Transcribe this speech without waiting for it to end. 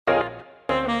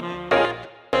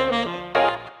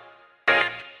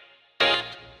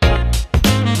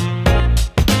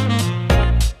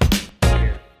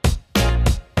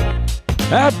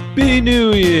Happy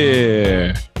New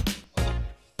Year.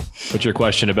 What's your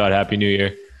question about Happy New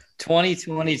Year?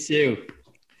 2022.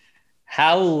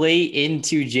 How late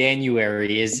into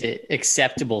January is it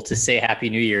acceptable to say Happy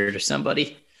New Year to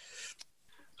somebody?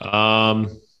 Well,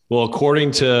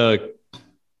 according to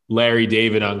Larry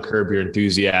David on Curb Your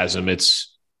Enthusiasm,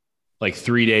 it's like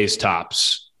 3 days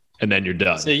tops, and then you're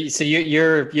done. So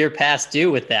you're past due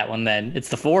with that one. Then it's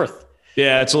the 4th.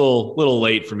 Yeah, it's a little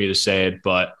late for me to say it,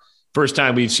 but first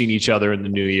time we've seen each other in the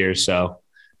new year. So,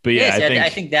 but yeah, yes, I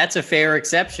think that's a fair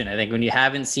exception. I think when you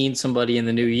haven't seen somebody in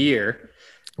the new year,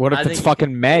 what if it's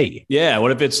fucking May? Yeah,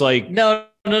 what if it's like no?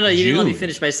 You June? didn't let me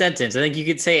finish my sentence. I think you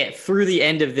could say it through the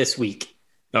end of this week.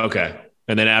 Okay,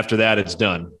 and then after that, it's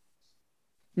done.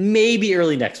 Maybe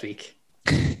early next week.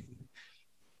 How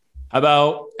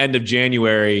about end of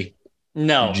January?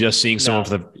 No, you're just seeing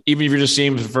someone even if you're just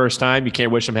seeing them for the first time, you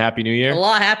can't wish them Happy New Year. A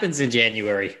lot happens in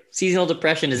January. Seasonal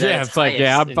depression is at its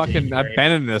highest. I've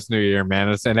been in this New Year, man.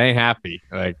 It ain't happy.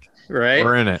 Like, right?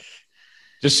 We're in it.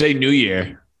 Just say New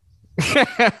Year.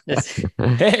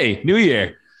 Hey, New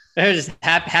Year. Just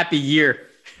happy year.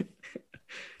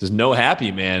 There's no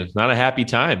happy, man. It's not a happy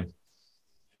time.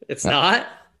 It's not?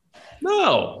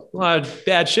 No. A lot of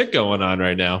bad shit going on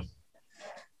right now.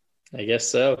 I guess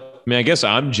so. I mean, I guess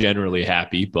I'm generally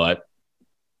happy, but I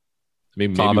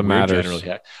mean, maybe all we're generally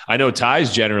happy. I know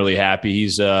Ty's generally happy.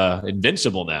 He's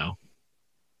invincible now.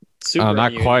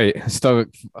 Not quite. Still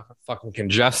fucking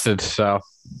congested, so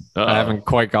I haven't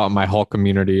quite gotten my Hulk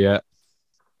immunity yet.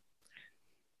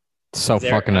 So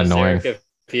fucking annoying. Erica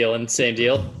feeling same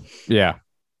deal? Yeah.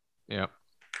 Yep.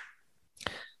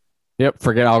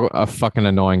 Forget how fucking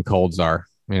annoying colds are.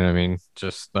 You know what I mean?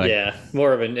 Just like,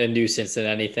 more of a nuisance than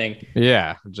anything.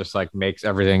 Yeah, just like makes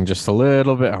everything just a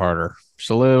little bit harder, just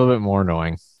a little bit more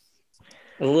annoying.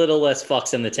 A little less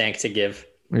fucks in the tank to give.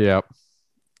 Yep.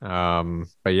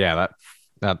 But yeah,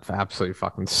 that absolutely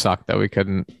fucking sucked that we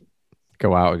couldn't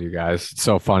go out with you guys. It's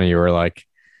so funny. You were like,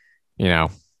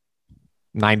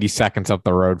 90 seconds up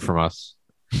the road from us.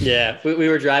 Yeah, we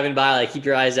were driving by, like, keep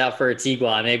your eyes out for a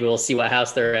Tiguan. Maybe we'll see what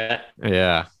house they're at.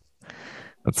 Yeah.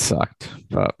 That sucked,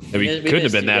 but we couldn't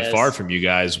have been that far from you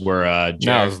guys. Where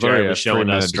Jared was showing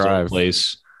us his old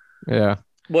place. Yeah.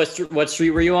 What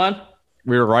street were you on?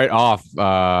 We were right off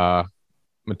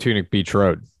Matunic Beach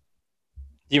Road. Do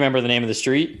you remember the name of the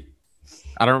street?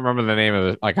 I don't remember the name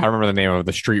of I remember the name of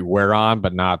the street we're on,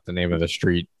 but not the name of the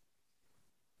street.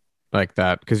 Like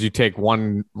that, because you take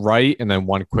one right and then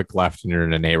one quick left, and you're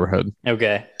in a neighborhood.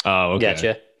 Okay. Oh, okay.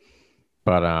 Gotcha.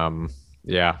 But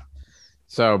yeah.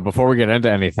 So before we get into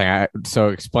anything, so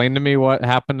explain to me what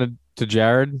happened to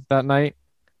Jared that night.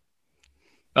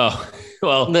 Oh,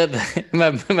 well, my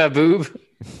boob.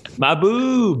 My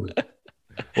boob.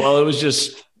 Well, it was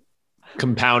just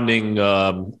compounding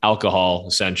alcohol,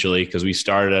 essentially, because we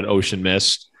started at Ocean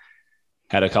Mist,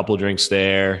 had a couple drinks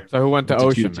there. So who went to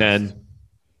Ocean Mist?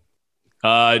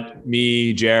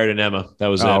 Me, Jared, and Emma. That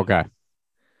was it. Okay.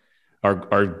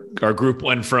 Our group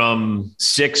went from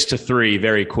 6 to 3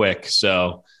 very quick.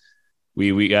 So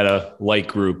we got a light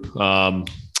group.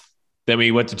 Then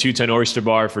we went to 210 Oyster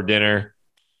Bar for dinner.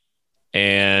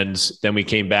 And then we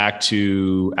came back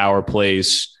to our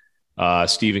place.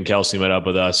 Steve and Kelsey met up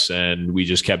with us, and we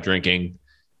just kept drinking.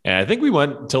 And I think we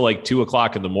went till like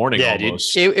 2:00 in the morning. Yeah,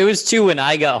 almost. Dude. It was 2 when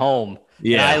I got home.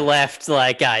 Yeah. And I left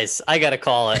like, guys, I got to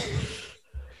call it.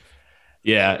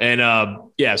 Yeah. And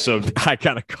so I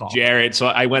got a call Jared. So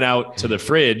I went out to the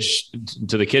fridge,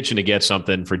 to the kitchen to get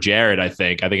something for Jared. I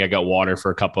think I got water for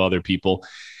a couple other people,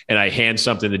 and I hand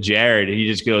something to Jared, and he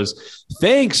just goes,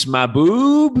 "Thanks, my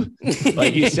boob."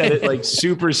 Like he said it like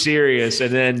super serious.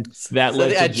 And then that led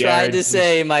to I Jared. tried to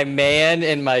say my man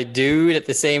and my dude at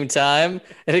the same time,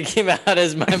 and it came out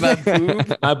as my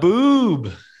boob. My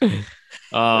boob.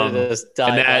 I just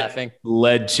died and that laughing.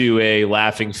 led to a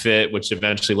laughing fit, which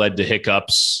eventually led to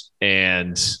hiccups,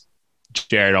 and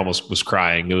Jared almost was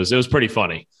crying. It was pretty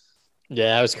funny.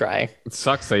 Yeah, I was crying. It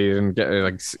sucks that you didn't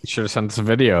get should have sent us a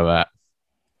video of that.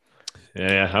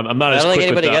 Yeah, I'm not. I as don't think quick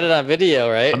anybody with got it on video,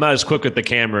 right? I'm not as quick with the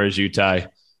camera as you, Ty.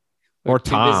 Or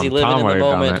Tom. Busy living in the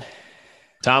moment.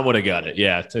 Tom would have got it.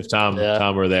 Yeah, if Tom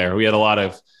were there. We had a lot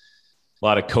of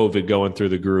COVID going through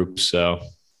the group. So,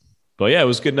 but yeah, it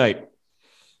was a good night.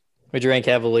 We drank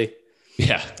heavily.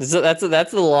 Yeah, that's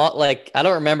a lot. Like, I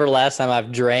don't remember last time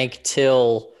I've drank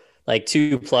till like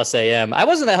 2+ a.m. I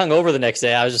wasn't that hungover the next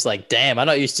day. I was just like, damn, I'm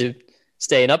not used to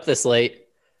staying up this late.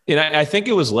 And I think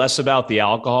it was less about the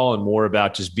alcohol and more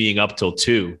about just being up till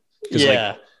 2. Yeah.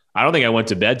 Like, I don't think I went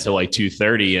to bed till like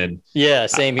 2:30, and Yeah,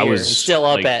 same I here. was I'm still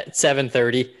up like, at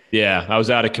 7:30. yeah, I was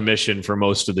out of commission for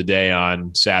most of the day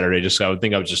on Saturday. I would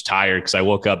think I was just tired because I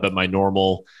woke up at my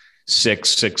normal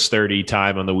 6:30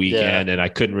 time on the weekend, and I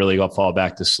couldn't really fall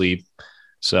back to sleep.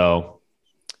 So,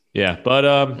 yeah, but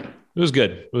it was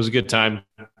good. It was a good time.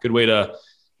 Good way to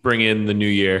bring in the new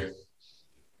year.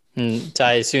 And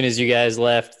Ty, as soon as you guys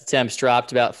left, the temps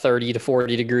dropped about 30 to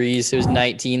 40 degrees. It was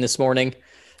 19 this morning.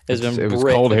 It was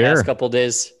brick cold the here. past couple of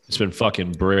days. It's been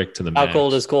fucking brick to the How max.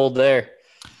 cold is cold there?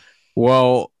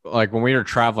 Well, like when we were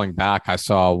traveling back, I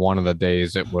saw one of the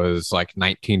days it was like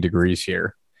 19 degrees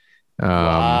here.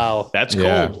 Wow. That's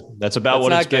Yeah. cold. That's about That's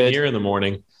what it's not been good. here in the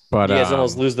morning. But You guys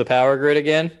almost lose the power grid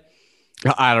again?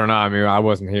 I don't know. I mean, I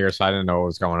wasn't here, so I didn't know what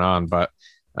was going on. But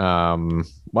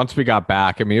once we got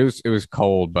back, I mean, it was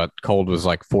cold, but cold was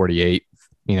like 48.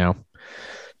 You know,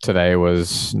 today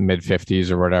was mid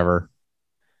 50s or whatever.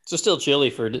 So still chilly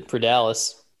for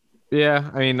Dallas. Yeah,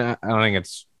 I mean, I don't think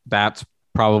that's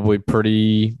probably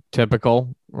pretty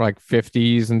typical, like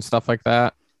 50s and stuff like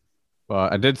that.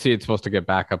 But I did see it's supposed to get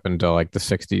back up into like the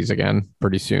 60s again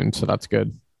pretty soon, so that's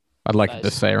good. I'd like it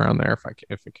to stay around there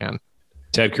if it can.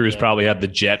 Ted Cruz probably had the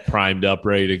jet primed up,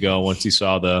 ready to go once he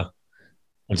saw the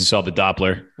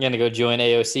Doppler. You're gonna go join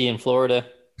AOC in Florida.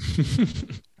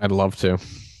 I'd love to.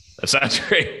 That sounds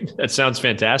great. That sounds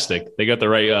fantastic. They got the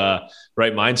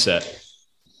right mindset.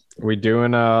 We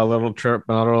doing another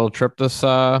little trip this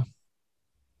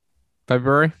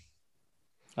February?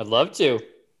 I'd love to.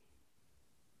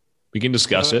 We can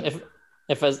discuss it.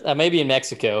 If I may be in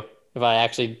Mexico, if I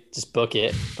actually just book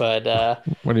it. But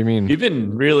what do you mean? You've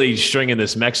been really stringing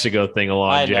this Mexico thing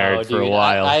along, Jared, for a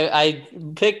while. I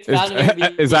found an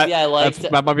Airbnb I liked.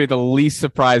 That might be the least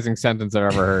surprising sentence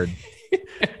I've ever heard.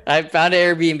 I found an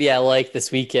Airbnb I liked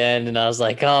this weekend, and I was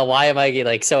like, oh, why am I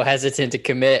like so hesitant to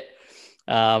commit?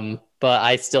 But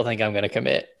I still think I'm going to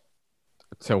commit.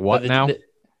 So what now?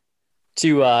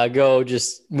 To go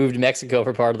just move to Mexico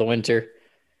for part of the winter,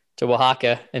 to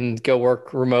Oaxaca, and go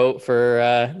work remote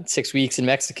for 6 weeks in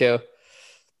Mexico.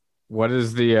 What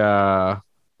is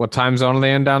what time zone are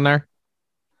they in down there?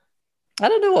 I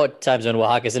don't know what time zone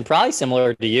Oaxaca's in. Probably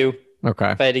similar to you.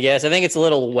 Okay. If I had to guess, I think it's a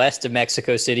little west of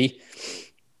Mexico City.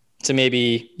 So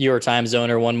maybe your time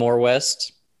zone or one more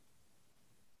west.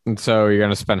 And so you're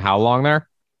going to spend how long there?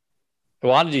 I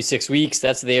wanted to do 6 weeks.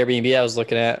 That's the Airbnb I was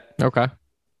looking at. Okay.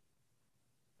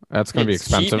 That's going to be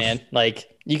expensive. Cheap, man. Like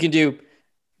you can do,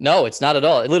 no, it's not at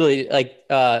all. It literally like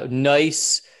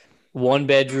nice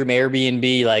 1-bedroom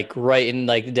Airbnb, like right in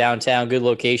like downtown, good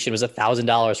location was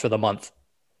 $1,000 for the month.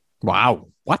 Wow.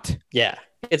 What? Yeah.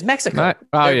 It's Mexico.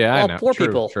 I know. Poor True,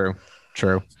 people.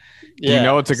 True. Do Yeah. you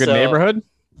know it's a good neighborhood?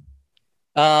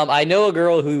 I know a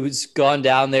girl who's gone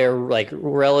down there like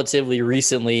relatively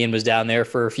recently and was down there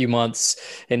for a few months,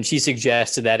 and she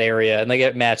suggested that area, and they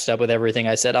get matched up with everything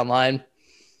I said online.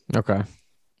 Okay.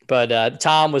 But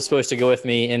Tom was supposed to go with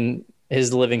me, and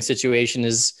his living situation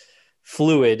is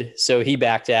fluid, so he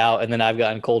backed out, and then I've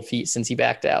gotten cold feet since he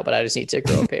backed out, but I just need to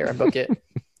grow a pair and book it.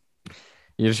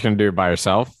 You're just going to do it by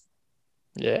yourself?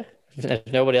 Yeah. If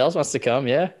nobody else wants to come,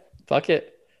 yeah, fuck it.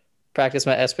 Practice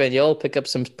my Espanol, pick up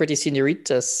some pretty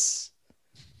senoritas.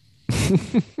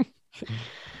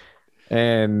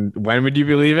 And when would you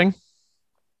be leaving?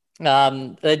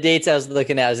 The dates I was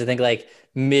looking at was I think like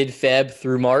mid-Feb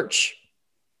through March.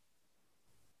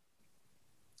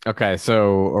 Okay,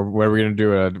 so where are we going to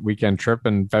do a weekend trip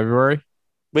in February?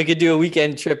 We could do a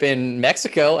weekend trip in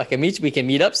Mexico. We can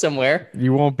meet up somewhere.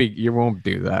 You won't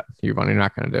do that. You're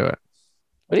not going to do it.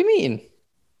 What do you mean?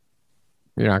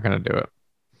 You're not going to do it.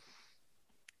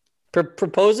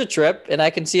 Propose a trip, and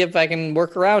I can see if I can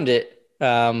work around it.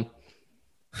 Let's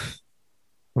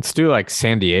do like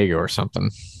San Diego or something.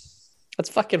 That's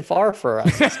fucking far for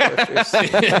us.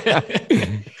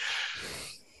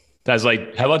 That's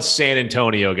like, how about San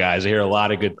Antonio, guys? I hear a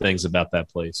lot of good things about that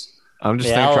place. I'm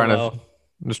just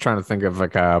trying to think of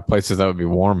like places that would be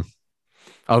warm,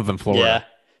 other than Florida.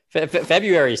 Yeah,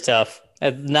 February is tough.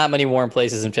 Not many warm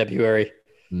places in February.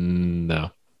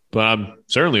 No, but I'm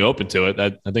certainly open to it. I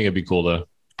think it'd be cool to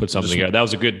put something together. That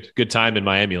was a good time in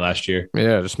Miami last year.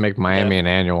 Yeah, just make Miami an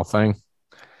annual thing.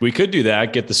 We could do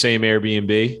that. Get the same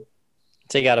Airbnb.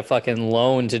 Take out a fucking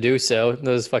loan to do so.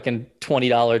 Those fucking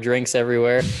 $20 drinks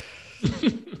everywhere.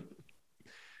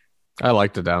 I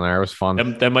liked it down there. It was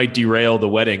fun. That might derail the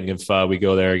wedding if we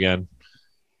go there again.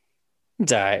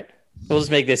 It's all right. We'll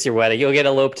just make this your wedding. You'll get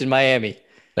eloped in Miami.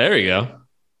 There you go.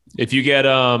 If you get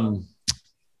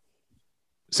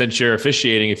since you're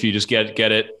officiating, if you just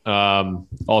get it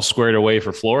all squared away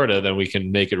for Florida, then we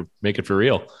can make it for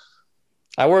real.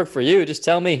 I work for you. Just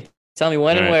tell me. Tell me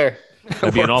when All and right. where.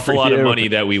 That'd be an Work awful for lot of you. money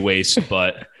that we waste,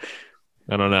 but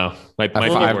I don't know. Might be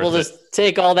We'll worth We'll it. just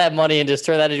take all that money and just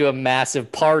turn that into a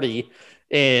massive party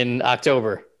in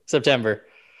September.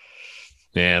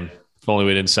 Damn. If only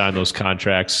we didn't sign those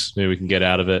contracts, maybe we can get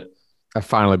out of it. I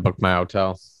finally booked my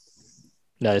hotel,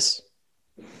 Nice.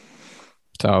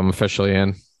 so I'm officially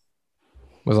in.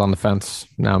 Was on the fence.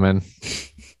 Now I'm in.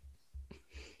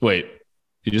 Wait,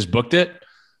 you just booked it?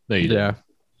 No, you didn't. Yeah.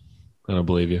 I don't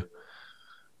believe you.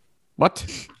 What?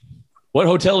 What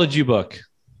hotel did you book?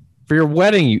 For your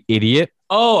wedding, you idiot.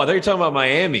 Oh, I thought you were talking about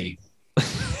Miami.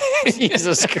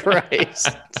 Jesus Christ.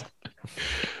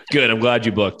 Good. I'm glad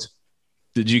you booked.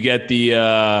 Did you get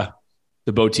the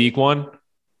boutique one?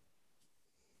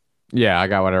 Yeah, I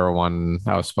got whatever one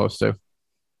I was supposed to.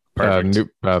 Perfect.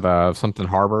 The something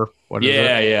Harbor. What is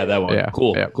it? Yeah, that one. Yeah,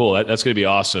 Cool. yeah. Cool. That's going to be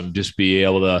awesome. Just be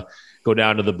able to go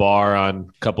down to the bar on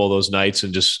a couple of those nights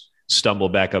and just stumble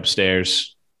back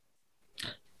upstairs.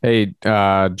 Hey,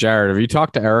 Jared, have you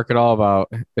talked to Eric at all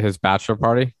about his bachelor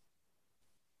party?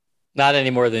 Not any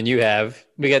more than you have.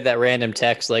 We got that random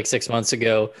text like 6 months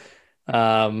ago.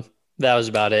 That was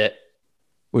about it.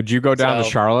 Would you go down to So-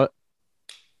 Charlotte?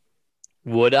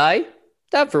 Would I?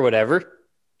 Down for whatever.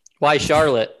 Why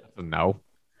Charlotte? No.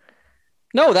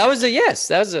 No, that was a yes.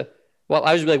 That was a. Well,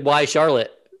 I was like, why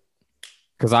Charlotte?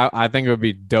 Because I think it would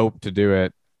be dope to do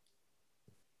it,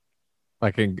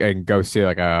 like and go see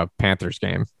like a Panthers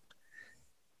game.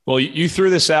 Well, you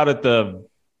threw this out at the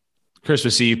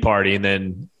Christmas Eve party, and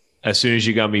then as soon as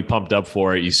you got me pumped up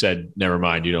for it, you said, never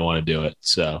mind, you don't want to do it.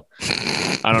 So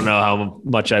I don't know how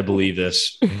much I believe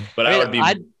this, but I would be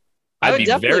I'd be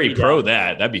definitely very be pro down.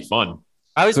 that. That'd be fun.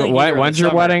 I was So thinking during when's the your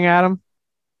summer. wedding, Adam?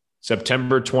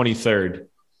 September 23rd.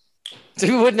 So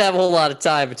we wouldn't have a whole lot of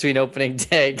time between opening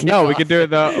day. and No, we kickoff. could do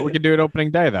it. We could do it opening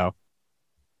day though.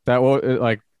 That will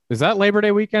like is that Labor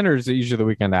Day weekend or is it usually the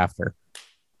weekend after?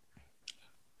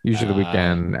 Usually the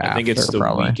weekend. I think it's after, the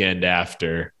probably. weekend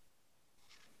after.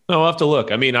 No, I'll have to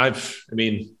look. I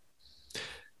mean,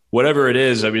 whatever it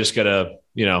is, I'm just gonna,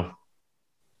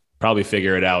 probably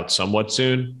figure it out somewhat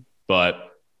soon. But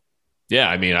yeah,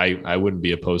 I mean, I wouldn't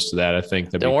be opposed to that. I think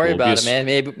that'd Don't be worry cool. about it, man.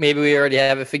 Maybe we already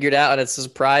have it figured out, and it's a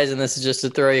surprise, and this is just to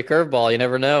throw you a curveball. You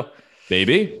never know.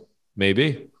 Maybe.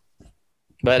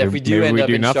 But if we do Maybe end we up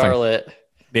do in nothing. Charlotte,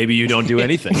 Maybe you don't do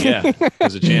anything. Yeah,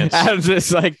 there's a chance. Adam's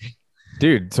just like,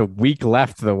 dude, it's a week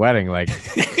left to the wedding. Like,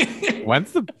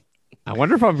 when's the? I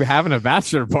wonder if I'm having a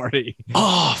bachelor party.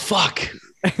 Oh, fuck.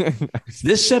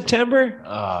 This September?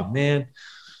 Oh, man.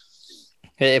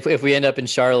 if we end up in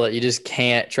Charlotte, you just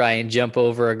can't try and jump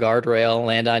over a guardrail,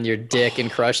 land on your dick, and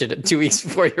crush it 2 weeks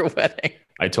before your wedding.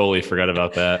 I totally forgot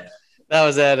about that. That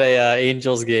was at a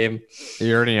Angels game.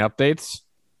 You heard any updates?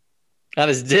 On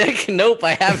his dick? Nope,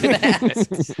 I haven't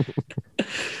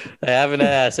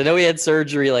asked. I know he had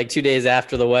surgery like 2 days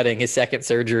after the wedding, his second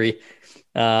surgery.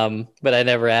 But I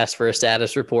never asked for a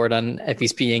status report on if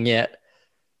he's peeing yet.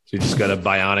 So you just got a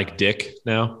bionic dick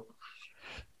now?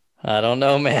 I don't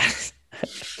know, man.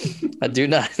 I do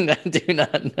not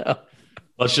know.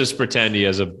 Let's just pretend he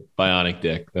has a bionic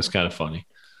dick. That's kind of funny.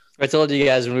 I told you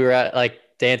guys when we were at like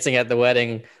dancing at the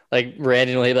wedding, like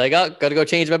randomly, like, oh, gotta go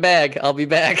change my bag. I'll be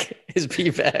back. His pee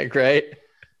bag, right?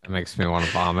 That makes me want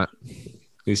to vomit.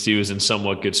 At least he was in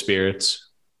somewhat good spirits.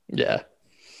 Yeah.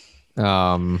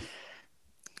 All right.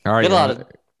 We had a lot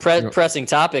of pressing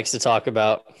topics to talk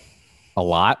about. A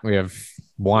lot. We have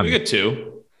one. We get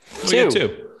two.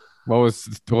 Two. What was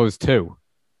two?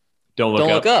 Don't Don't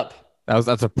look up.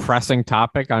 That's a pressing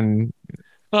topic on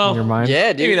Well, your mind. Yeah,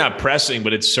 maybe dude. not pressing,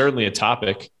 but it's certainly a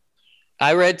topic.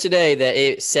 I read today that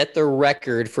it set the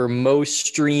record for most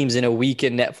streams in a week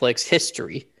in Netflix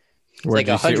history. Where'd like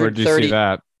you see 130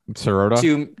 that?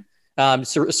 Sirota?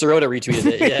 Sirota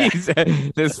retweeted it.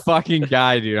 Yeah. This fucking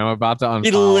guy, dude. I'm about to unfollow.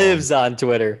 He lives on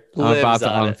Twitter. I'm about to Lives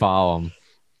on it. unfollow him.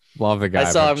 Love the guy. I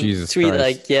saw but him Jesus tweet Christ.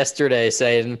 like yesterday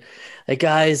saying, "Hey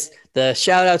guys, the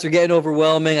shout outs are getting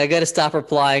overwhelming. I got to stop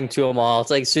replying to them all." It's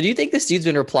like, so do you think this dude's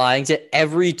been replying to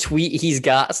every tweet he's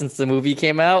got since the movie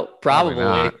came out? Probably.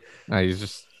 not. No,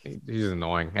 he's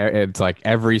annoying. It's like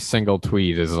every single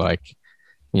tweet is like,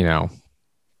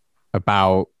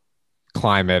 about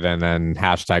climate and then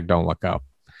hashtag don't look up.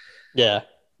 Yeah.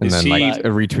 And Is then he- like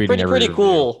retweeting Pretty every review.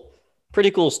 cool.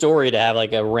 Pretty cool story to have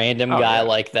like a random Oh, guy yeah.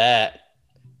 like that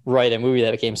write a movie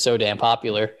that became so damn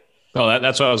popular. Oh,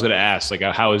 that's what I was going to ask. Like,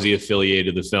 how is he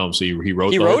affiliated with the film? So he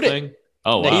wrote He the wrote whole it. thing?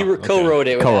 Oh, No, wow. he Okay. co-wrote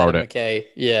it with Co-wrote Adam it. McKay.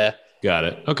 Yeah. Got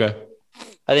it. Okay.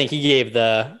 I think he gave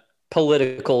the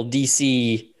political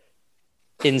DC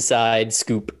inside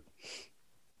scoop.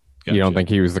 You don't think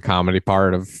he was the comedy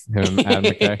part of him, Adam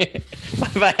McKay?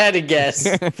 If I had to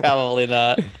guess, probably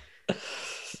not.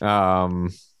 All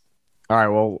right.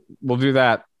 Well, we'll do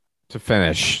that to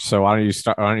finish. So why don't you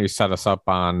start? Why don't you set us up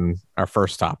on our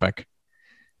first topic?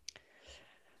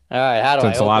 All right. How do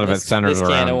Since I a lot of open it centers this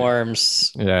can around of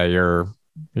worms? Yeah, your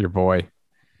boy.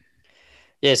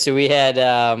 Yeah. So we had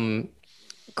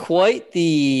quite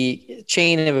the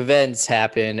chain of events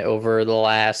happen over the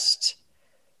last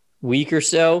week or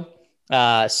so.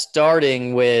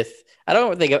 Starting with, I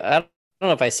don't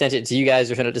know if I sent it to you guys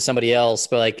or sent it to somebody else,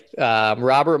 but like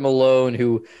Robert Malone,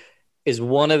 who is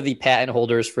one of the patent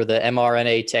holders for the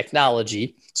mRNA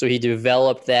technology. So he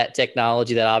developed that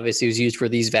technology that obviously was used for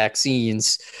these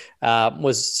vaccines,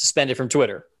 was suspended from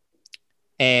Twitter.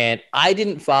 And I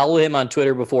didn't follow him on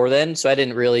Twitter before then, so I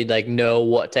didn't really like know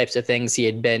what types of things he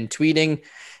had been tweeting.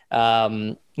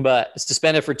 But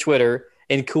suspended for Twitter.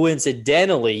 And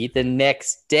coincidentally, the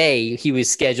next day he was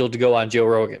scheduled to go on Joe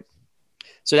Rogan.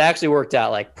 So it actually worked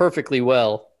out like perfectly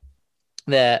well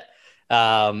that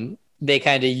they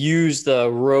kind of used the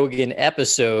Rogan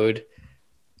episode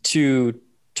to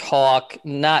talk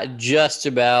not just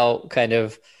about kind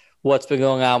of what's been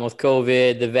going on with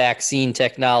COVID, the vaccine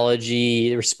technology,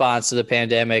 the response to the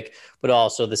pandemic, but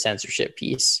also the censorship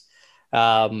piece.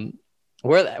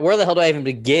 Where the hell do I even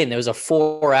begin? It was a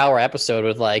 4-hour episode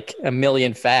with like a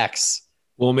million facts.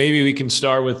 Well, maybe we can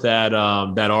start with that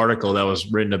article that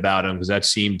was written about him, because that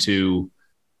seemed to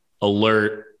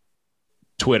alert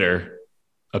Twitter,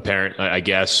 apparently, I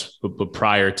guess, but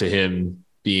prior to him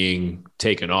being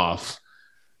taken off.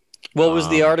 What was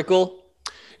the article?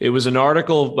 It was an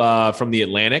article from The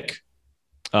Atlantic.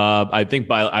 I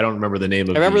don't remember the name of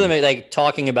it. I remember them like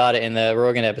talking about it in the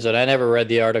Rogan episode. I never read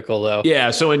the article though.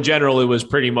 Yeah. So in general, it was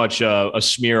pretty much a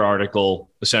smear article,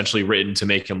 essentially written to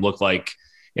make him look like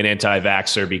an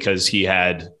anti-vaxxer, because he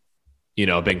had,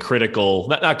 been critical,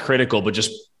 not critical, but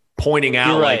just pointing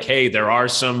out like, hey,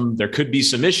 there could be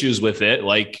some issues with it.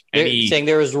 Like saying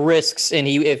there was risks, and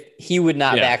if he would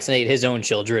not vaccinate his own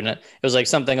children. It was like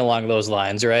something along those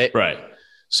lines. Right. Right.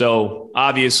 So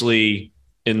obviously,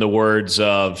 in the words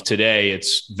of today,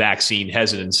 it's vaccine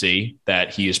hesitancy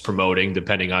that he is promoting,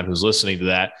 depending on who's listening to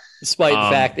that. Despite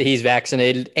the fact that he's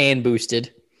vaccinated and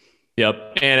boosted.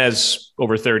 Yep. And has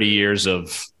over 30 years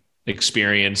of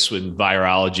experience with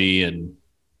virology and,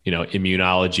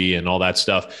 immunology and all that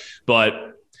stuff. But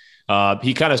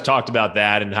he kind of talked about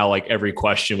that and how like every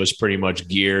question was pretty much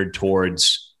geared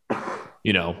towards,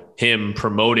 him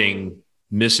promoting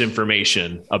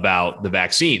misinformation about the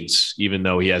vaccines, even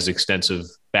though he has extensive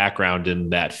background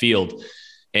in that field.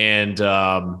 And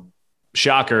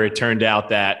shocker, it turned out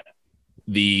that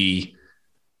the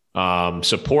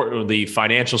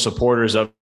financial supporters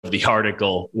of the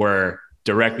article were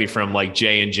directly from like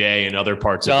J&J and other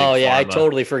parts of Big Pharma. I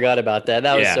totally forgot about that.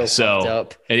 That was so fucked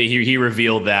up. And he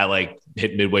revealed that like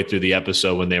hit midway through the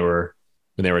episode when they were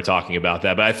talking about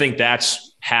that. But I think that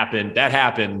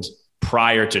happened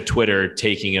prior to Twitter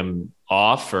taking him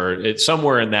off, or it's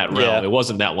somewhere in that realm. Yeah. It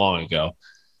wasn't that long ago.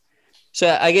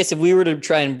 So I guess if we were to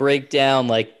try and break down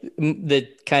like the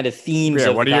kind of themes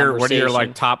of what are your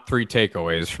like top 3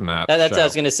 takeaways from that? That's what I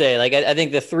was going to say. Like, I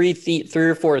think the three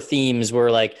or four themes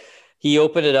were like, he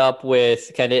opened it up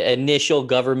with kind of initial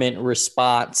government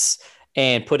response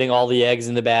and putting all the eggs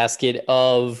in the basket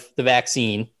of the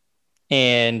vaccine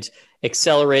and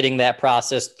accelerating that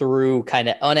process through kind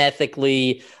of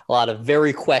unethically, a lot of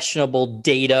very questionable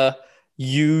data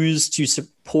used to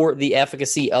support the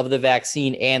efficacy of the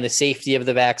vaccine and the safety of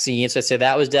the vaccine. So I'd say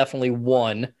that was definitely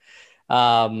one. 2,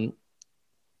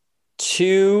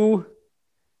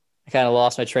 I kind of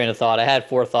lost my train of thought. I had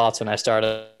 4 thoughts when I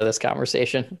started this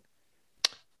conversation.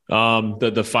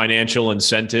 The financial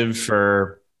incentive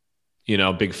for,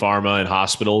 big pharma and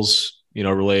hospitals,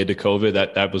 related to COVID,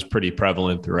 that was pretty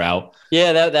prevalent throughout.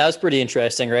 Yeah, that was pretty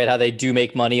interesting, right? How they do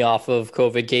make money off of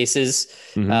COVID cases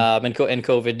and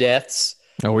COVID deaths.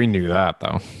 Oh, we knew that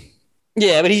though.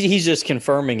 Yeah, but he's just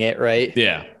confirming it, right?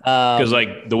 Yeah, because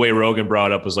like the way Rogan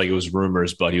brought it up was like it was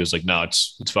rumors, but he was like, no,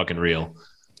 it's fucking real.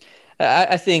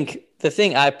 I think the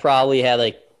thing I probably had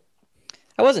I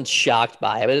wasn't shocked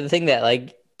by it, but the thing that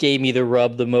like gave me the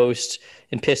rub the most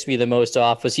and pissed me the most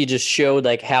off was he just showed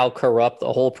like how corrupt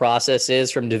the whole process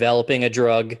is, from developing a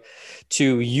drug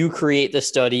to you create the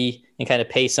study and kind of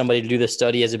pay somebody to do the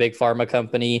study as a big pharma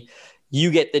company.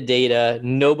 You get the data.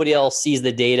 Nobody else sees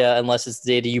the data unless it's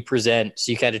the data you present.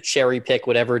 So you kind of cherry pick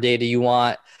whatever data you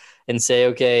want and say,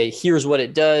 okay, here's what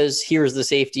it does. Here's the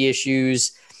safety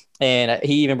issues. And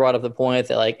he even brought up the point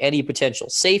that like any potential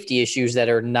safety issues that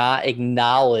are not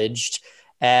acknowledged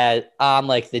on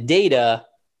like the data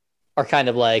are kind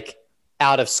of like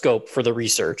out of scope for the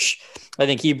research. I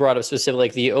think he brought up specifically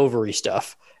like the ovary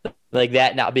stuff, like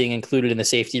that not being included in the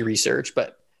safety research.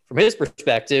 But from his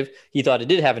perspective, he thought it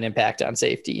did have an impact on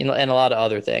safety and a lot of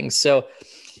other things. So,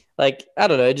 like, I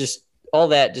don't know, just all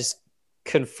that just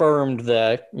confirmed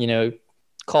the,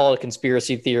 call it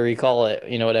conspiracy theory, call it,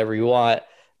 whatever you want,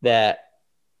 that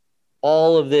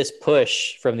all of this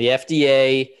push from the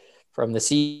FDA, from the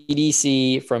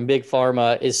CDC, from Big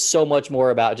Pharma is so much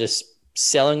more about just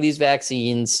selling these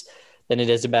vaccines than it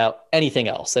is about anything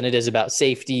else, than it is about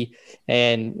safety.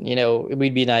 And,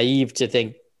 we'd be naive to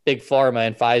think Big Pharma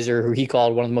and Pfizer, who he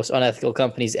called one of the most unethical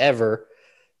companies ever,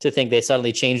 to think they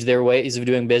suddenly changed their ways of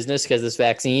doing business because of this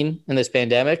vaccine and this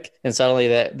pandemic, and suddenly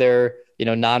that they're,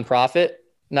 nonprofit.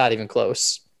 Not even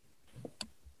close. I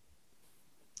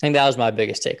think that was my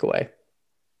biggest takeaway.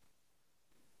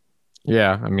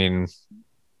 Yeah, I mean,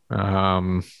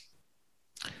 I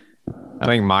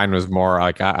think mine was more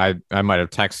like I might have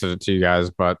texted it to you guys,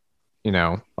 but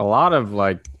a lot of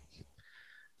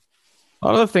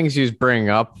the things he's bringing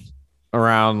up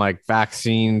around like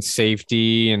vaccine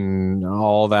safety and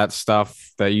all that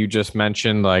stuff that you just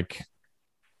mentioned, like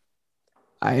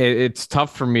it's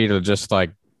tough for me to just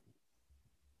like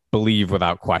believe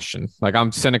without question. Like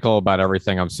I'm cynical about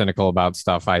everything. I'm cynical about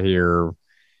stuff I hear,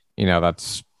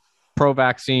 that's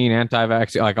pro-vaccine,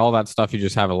 anti-vaccine, like all that stuff you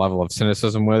just have a level of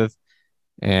cynicism with.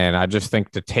 And I just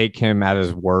think to take him at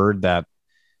his word that,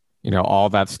 all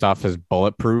that stuff is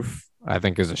bulletproof, I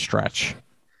think is a stretch.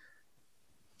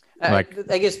 I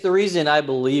guess the reason I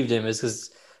believed him is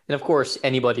because, and of course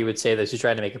anybody would say this who's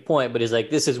trying to make a point, but is like,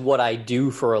 this is what I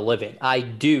do for a living. I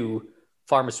do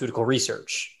pharmaceutical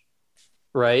research.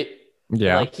 Right?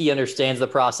 Yeah. Like he understands the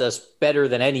process better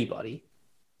than anybody.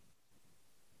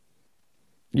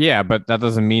 Yeah, but that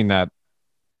doesn't mean that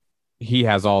he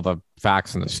has all the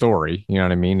facts in the story. You know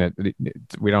what I mean?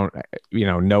 We don't,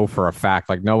 know for a fact.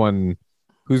 Like no one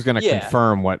who's going to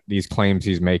confirm what these claims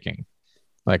he's making.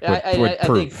 Like with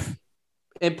proof. I think,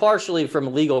 and partially from a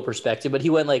legal perspective, but he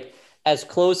went like as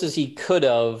close as he could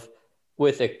have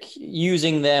with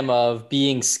using them of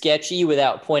being sketchy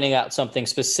without pointing out something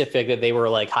specific that they were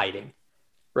like hiding.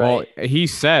 Right. Well, he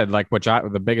said like,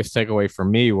 the biggest takeaway for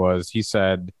me was he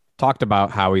talked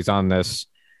about how he's on this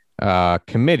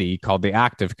committee called the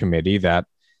Active Committee that,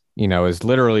 is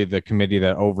literally the committee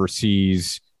that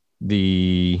oversees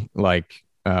the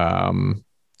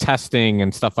testing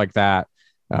and stuff like that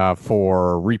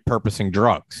for repurposing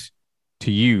drugs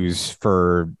to use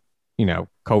for,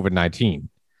 COVID-19.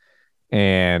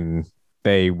 And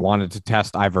they wanted to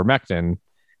test ivermectin,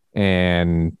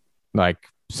 and like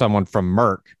someone from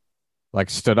Merck like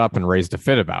stood up and raised a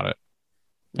fit about it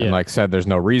and like said there's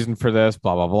no reason for this,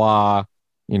 blah blah blah,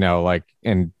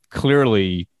 and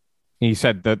clearly he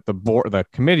said that the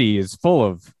committee is full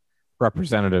of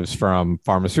representatives from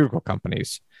pharmaceutical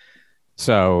companies.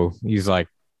 So he's like,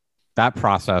 that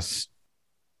process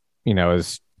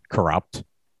is corrupt.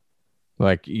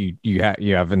 Like you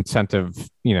have incentive,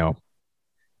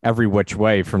 every which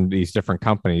way from these different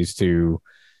companies to,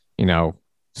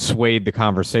 swayed the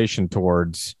conversation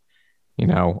towards,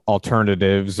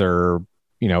 alternatives or,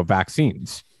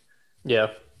 vaccines. Yeah.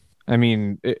 I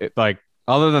mean, like,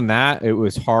 other than that, it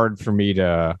was hard for me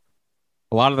a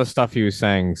lot of the stuff he was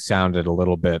saying sounded a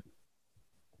little bit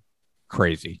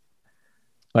crazy.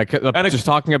 Like just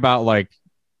talking about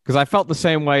because I felt the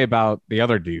same way about the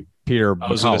other dude, Peter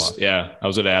McCullough. I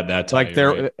was going to add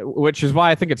that. Which is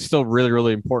why I think it's still really,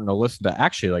 really important to listen to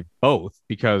actually both,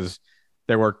 because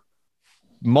there were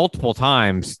multiple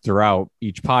times throughout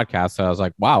each podcast that I was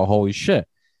like, wow, holy shit.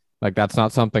 Like, that's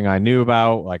not something I knew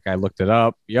about. Like, I looked it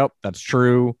up. Yep, that's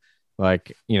true.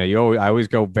 Like, I always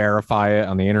go verify it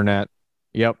on the internet.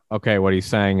 Yep. Okay. What he's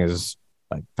saying is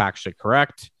like factually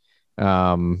correct.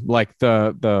 Like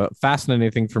the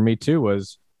fascinating thing for me too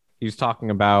was he's talking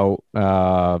about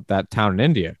that town in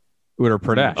India, Uttar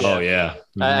Pradesh. Oh yeah,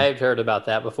 I've heard about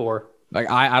that before. Like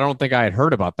I don't think I had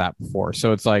heard about that before.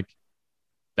 So it's like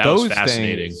that was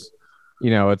fascinating. Things,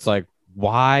 it's like,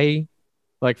 why?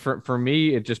 Like for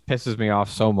me, it just pisses me off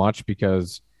so much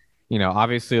because,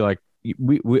 obviously like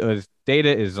we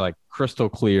data is like crystal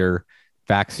clear.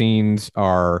 Vaccines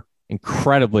are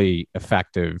incredibly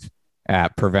effective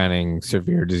at preventing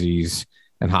severe disease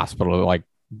and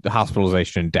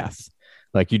hospitalization and death.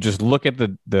 Like you just look at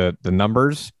the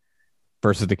numbers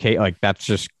versus the case, like that's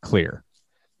just clear.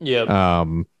 Yeah.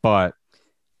 But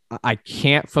I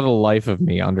can't for the life of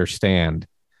me understand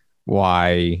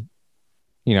why,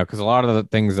 because a lot of the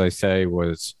things I say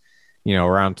was,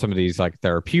 around some of these like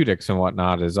therapeutics and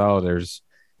whatnot is, there's,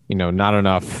 not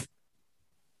enough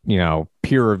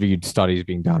peer-reviewed studies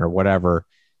being done or whatever.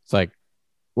 It's like,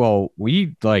 well,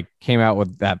 we like came out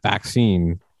with that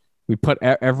vaccine. We put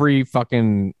every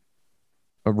fucking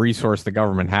resource the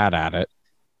government had at it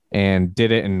and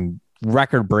did it in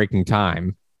record-breaking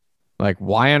time. Like,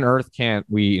 why on earth can't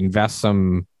we invest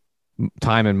some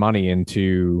time and money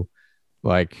into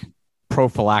like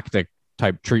prophylactic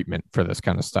type treatment for this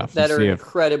kind of stuff that are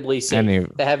incredibly safe,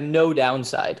 that have no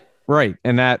downside? Right.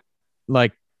 And that,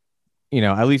 like,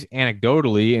 at least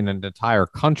anecdotally in an entire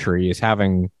country is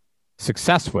having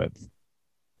success with.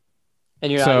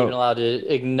 And you're not even allowed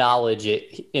to acknowledge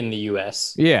it in the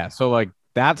US. Yeah. So like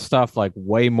that stuff, like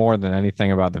way more than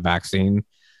anything about the vaccine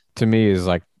to me is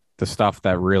like the stuff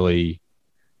that really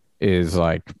is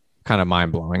like kind of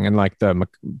mind blowing. And like the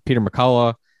Peter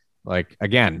McCullough, like,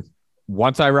 again,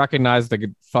 once I recognized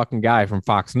the fucking guy from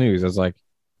Fox News, I was like,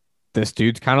 this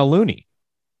dude's kind of loony.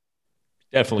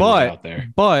 Definitely out there.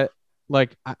 But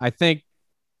like, I think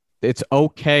it's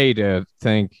okay to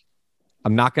think,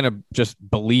 I'm not going to just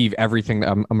believe everything.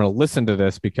 I'm going to listen to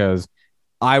this because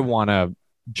I want to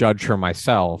judge for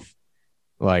myself,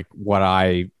 like what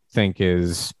I think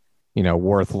is,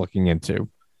 worth looking into.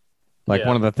 Like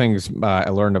one of the things I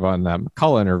learned about in that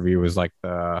McCullough interview was like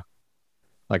the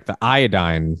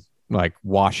iodine, like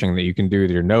washing that you can do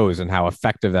with your nose and how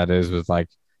effective that is with like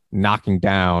knocking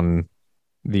down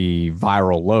the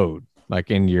viral load,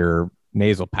 like in your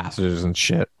nasal passages and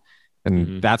shit.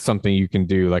 And that's something you can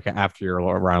do like after you're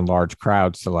around large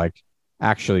crowds to like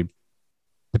actually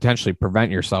potentially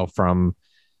prevent yourself from,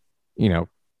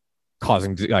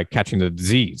 causing like catching the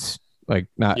disease, like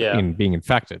not in being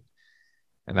infected.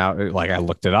 And now like I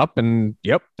looked it up and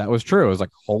yep, that was true. I was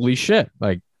like, holy shit.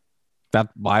 Like that,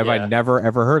 why have I never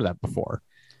ever heard that before?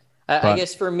 I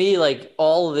guess for me, like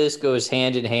all of this goes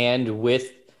hand in hand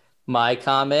with my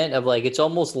comment of like, it's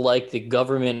almost like the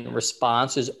government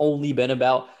response has only been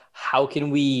about how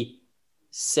can we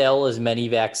sell as many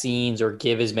vaccines or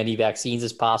give as many vaccines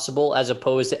as possible, as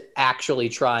opposed to actually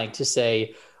trying to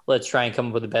say, let's try and come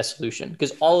up with the best solution.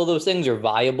 Because all of those things are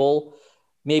viable,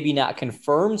 maybe not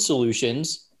confirmed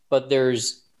solutions, but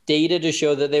there's data to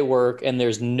show that they work and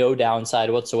there's no downside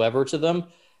whatsoever to them.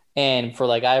 And for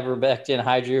like ivermectin,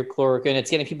 hydrochloroquine,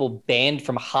 it's getting people banned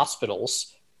from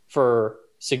hospitals for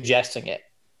suggesting it.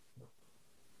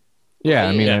 Yeah, right?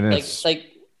 I mean, and it's like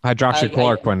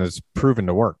hydroxychloroquine is proven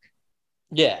to work.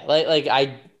 Yeah, like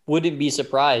I wouldn't be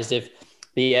surprised if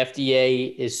the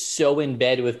FDA is so in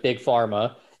bed with Big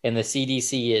Pharma and the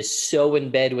CDC is so in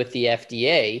bed with the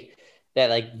FDA that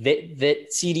like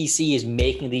that CDC is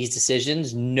making these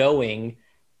decisions knowing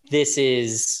this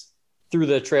is through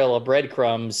the trail of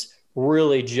breadcrumbs,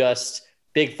 really just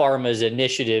Big Pharma's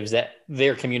initiatives that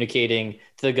they're communicating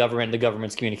to the government, the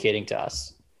government's communicating to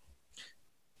us.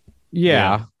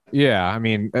 Yeah. I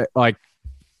mean, like,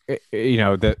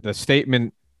 the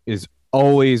statement is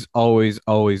always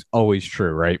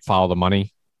true, right? Follow the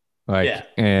money. Like,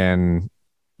 and,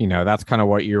 that's kind of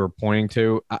what you were pointing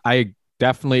to. I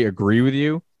definitely agree with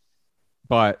you,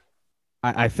 but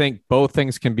I think both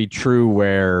things can be true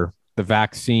where the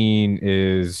vaccine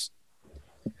is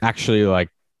actually like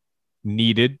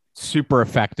needed, super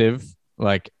effective,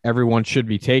 like everyone should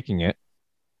be taking it,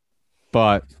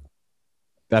 but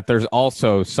that there's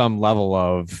also some level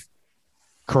of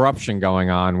corruption going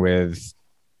on with,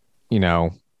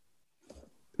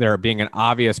 there being an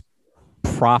obvious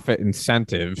profit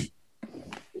incentive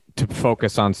to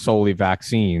focus on solely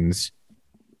vaccines,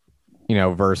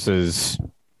 versus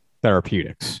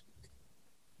therapeutics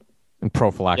and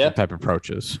prophylactic type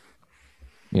approaches,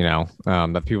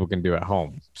 that people can do at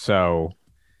home. So,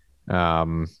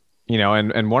 and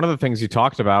one of the things you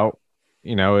talked about,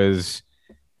 is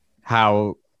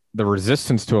how the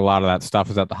resistance to a lot of that stuff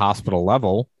is at the hospital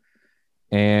level,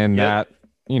 and that,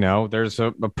 there's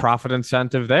a profit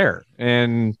incentive there.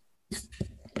 And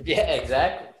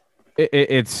exactly.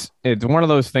 It's one of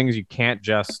those things you can't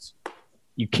just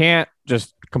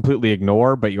completely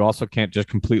ignore, but you also can't just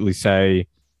completely say,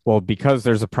 well, because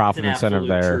there's a profit incentive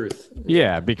there.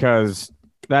 Yeah, because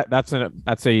that's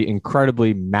a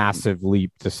incredibly massive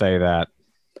leap to say that,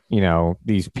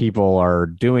 these people are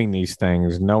doing these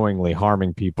things knowingly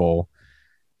harming people,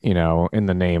 in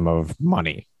the name of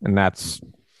money. And that's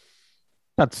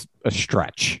a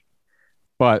stretch.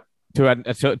 But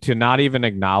to not even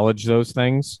acknowledge those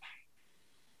things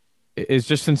is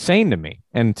just insane to me.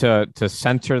 And to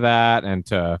censor that and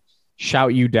to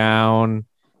shout you down,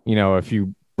 if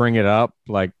you bring it up,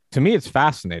 like, to me, it's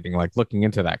fascinating, like looking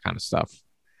into that kind of stuff.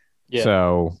 Yeah.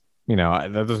 So,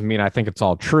 that doesn't mean I think it's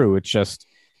all true. It's just,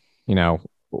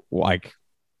 like,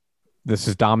 this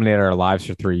has dominated our lives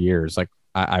for 3 years. Like,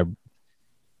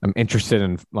 I'm interested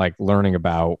in like learning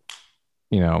about,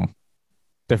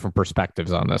 different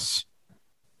perspectives on this.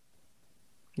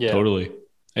 Yeah, Totally.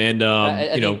 And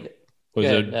I think. was Go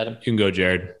ahead, it? Adam. You can go,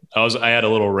 Jared. I had a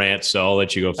little rant, so I'll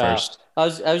let you go first. I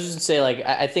was just gonna say, like,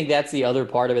 I think that's the other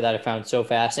part of it that I found so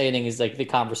fascinating is like the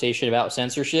conversation about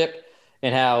censorship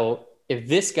and how if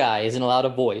this guy isn't allowed a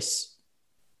voice,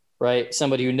 right?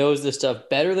 Somebody who knows this stuff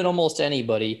better than almost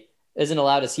anybody isn't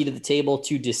allowed a seat at the table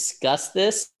to discuss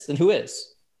this, then who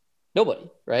is? Nobody,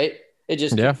 right? It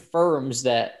just Yeah. confirms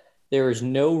that there is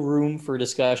no room for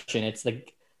discussion. It's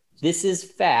like this is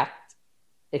fact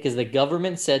because the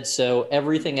government said so.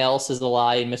 Everything else is a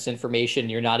lie and misinformation.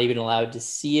 You're not even allowed to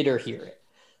see it or hear it.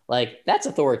 Like that's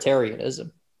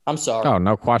authoritarianism. I'm sorry. Oh,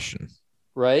 no question.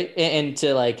 Right. And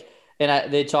to like,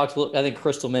 they talked, I think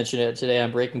Crystal mentioned it today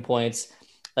on Breaking Points,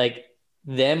 like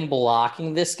them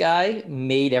blocking this guy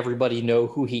made everybody know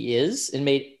who he is and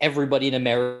made everybody in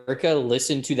America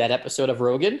listen to that episode of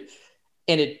Rogan.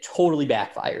 And it totally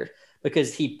backfired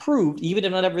because he proved, even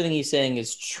if not everything he's saying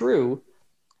is true,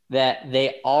 that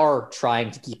they are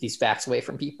trying to keep these facts away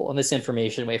from people and this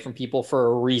information away from people for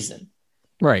a reason.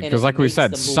 Right. Because like we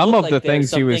said, some of the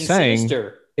things he was saying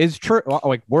is true.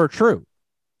 Like were true.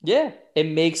 Yeah. It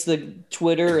makes the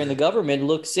Twitter and the government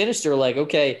look sinister. Like,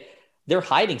 okay, they're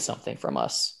hiding something from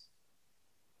us.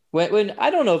 When I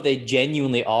don't know if they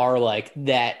genuinely are like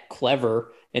that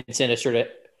clever and sinister to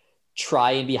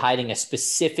try and be hiding a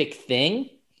specific thing,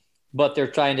 but they're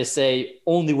trying to say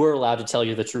only we're allowed to tell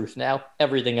you the truth now.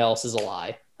 Everything else is a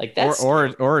lie. Like that's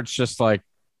or it's just like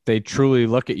they truly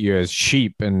look at you as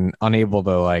sheep and unable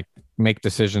to like make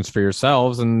decisions for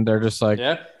yourselves, and they're just like,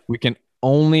 we can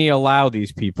only allow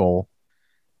these people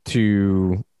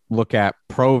to look at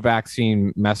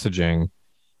pro-vaccine messaging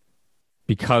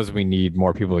because we need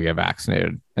more people to get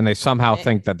vaccinated, and they somehow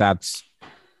think that that's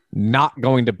not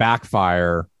going to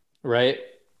backfire, right?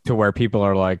 To where people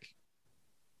are like,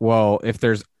 well, if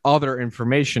there's other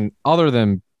information other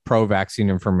than pro-vaccine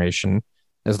information,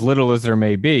 as little as there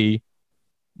may be,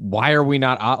 why are we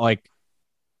not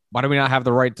why do we not have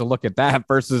the right to look at that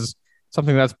versus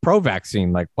something that's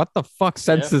pro-vaccine? Like, what the fuck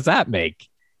sense does that make?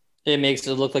 It makes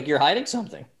it look like you're hiding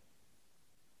something.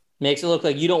 Makes it look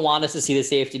like you don't want us to see the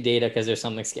safety data because there's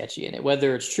something sketchy in it.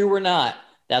 Whether it's true or not,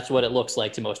 that's what it looks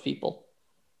like to most people.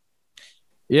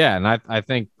 Yeah, and I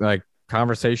think like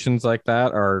conversations like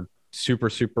that are super,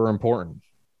 super important.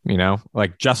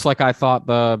 Like just like I thought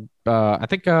I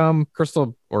think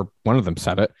Crystal or one of them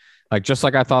said it. Like just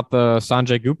like I thought the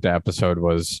Sanjay Gupta episode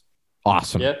was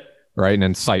awesome, right,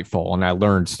 and insightful, and I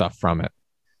learned stuff from it.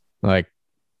 Like,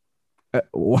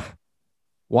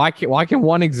 why can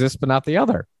one exist but not the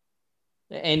other?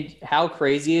 And how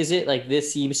crazy is it? Like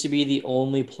this seems to be the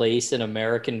only place in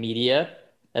American media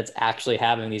that's actually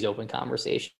having these open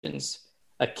conversations.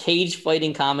 A cage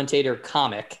fighting commentator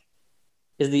comic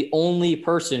is the only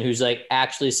person who's like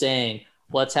actually saying,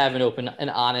 let's have an open and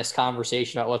honest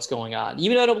conversation about what's going on.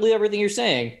 Even though I don't believe everything you're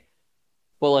saying,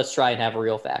 well, let's try and have a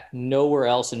real fact. Nowhere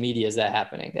else in media is that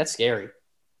happening. That's scary.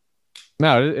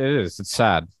 No, it is. It's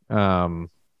sad. But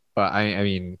I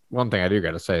mean, one thing I do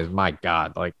got to say is, my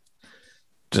God, like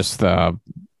just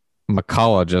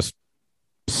McCullough just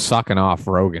sucking off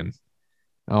Rogan.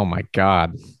 Oh my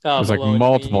God. It was like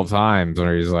multiple times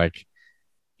where he's like,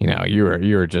 you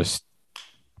were just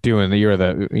you're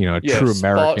the true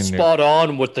American. Spot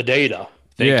on with the data.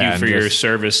 Thank you for your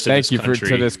service to this country.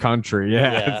 To this country.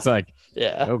 Yeah. It's like,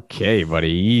 okay,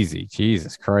 buddy, easy.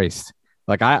 Jesus Christ.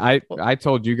 Like I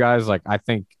told you guys, like, I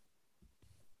think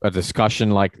a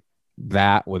discussion like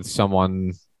that with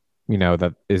someone,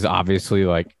 that is obviously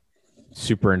like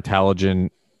super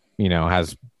intelligent,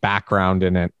 has background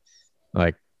in it.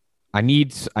 Like I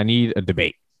need a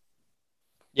debate.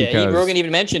 Yeah, Rogan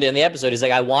even mentioned it in the episode. He's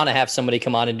like, I want to have somebody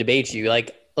come on and debate you.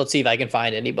 Like, let's see if I can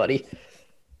find anybody.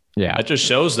 Yeah. That just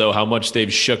shows, though, how much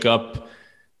they've shook up,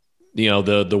 the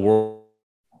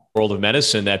world of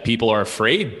medicine, that people are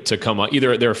afraid to come on.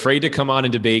 Either they're afraid to come on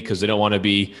and debate because they don't want to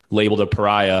be labeled a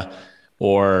pariah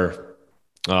or,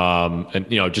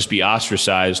 just be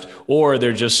ostracized, or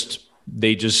they just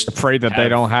afraid that they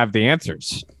don't have the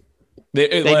answers.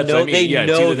 They know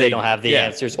they don't have the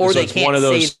answers, or they can't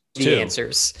say the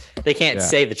answers. They can't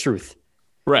say the truth.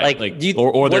 Right.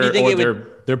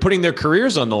 They're putting their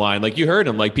careers on the line. Like you heard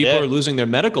him, like people are losing their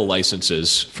medical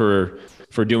licenses for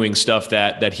doing stuff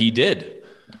that he did.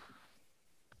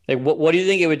 Like, what do you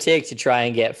think it would take to try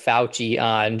and get Fauci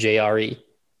on JRE?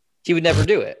 He would never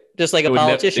do it. Just like a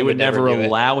politician they would never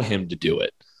allow him to do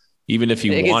it, even if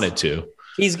he wanted to.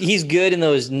 He's good in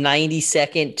those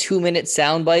 90-second, 2-minute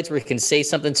sound bites where he can say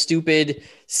something stupid,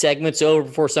 segments over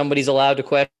before somebody's allowed to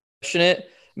question it.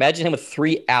 Imagine him with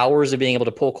 3 hours of being able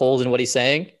to poke holes in what he's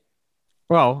saying.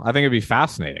 Well, I think it'd be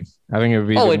fascinating. I think it would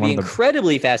be. Oh, it'd be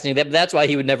incredibly fascinating. That's why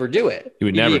he would never do it. He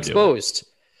would never be exposed.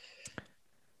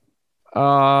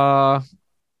 I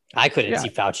couldn't see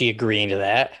Fauci agreeing to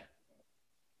that.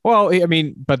 Well, I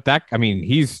mean,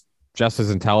 he's just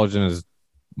as intelligent as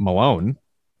Malone.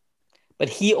 But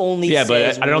he only says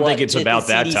but I don't think it's about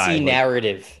that CDC time.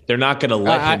 narrative. They're not going to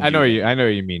let him. I know what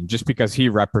you mean. Just because he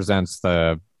represents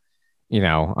the,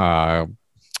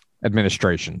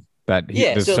 administration that.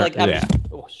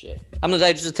 Oh shit! I'm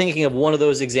just thinking of one of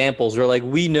those examples where like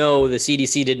we know the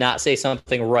CDC did not say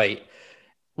something right.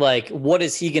 Like, what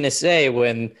is he going to say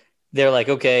when they're like,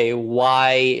 okay,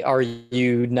 why are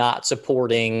you not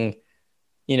supporting,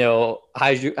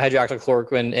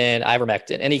 hydroxychloroquine and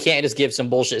ivermectin? And he can't just give some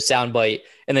bullshit soundbite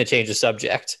and then change the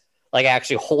subject. Like,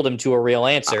 actually hold him to a real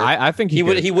answer. I think he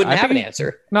wouldn't have an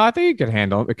answer. No, I think he could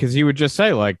handle it because he would just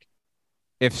say like,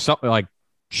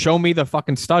 show me the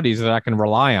fucking studies that I can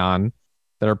rely on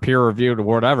that are peer reviewed or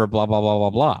whatever, blah, blah, blah, blah,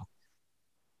 blah.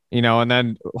 And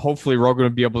then hopefully Rogan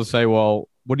would be able to say, well,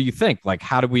 what do you think? Like,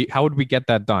 how would we get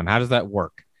that done? How does that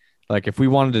work? Like, if we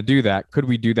wanted to do that, could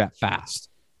we do that fast?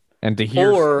 And to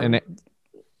hear,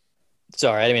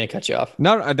 sorry, I didn't mean to cut you off.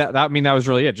 No, that was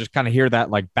really it. Just kind of hear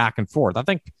that like back and forth. I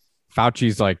think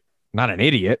Fauci's like not an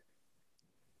idiot.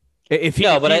 If he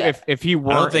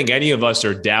were, I don't think any of us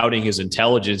are doubting his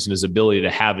intelligence and his ability to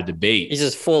have a debate. He's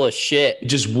just full of shit. It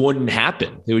just wouldn't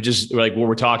happen. It would just like when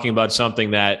we're talking about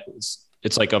something that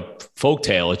it's like a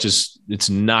folktale. It's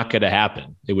not going to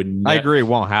happen. It would. I agree, it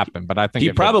won't happen. But I think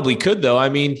he probably could, though. I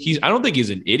mean, I don't think he's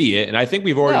an idiot, and I think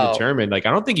we've already determined. Like,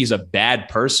 I don't think he's a bad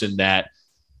person. That,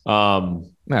 no,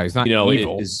 he's not.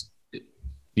 Evil.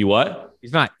 You what?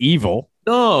 He's not evil.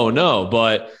 No,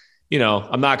 but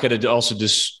I'm not going to also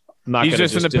just. He's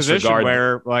just in a position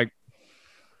where, like,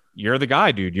 you're the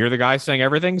guy, dude. You're the guy saying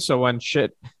everything. So when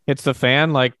shit hits the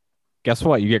fan, like, guess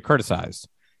what? You get criticized.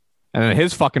 And then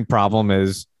his fucking problem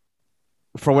is,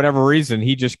 for whatever reason,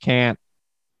 he just can't,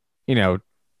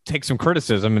 take some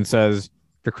criticism and says, if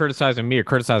you're criticizing me, you're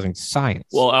criticizing science.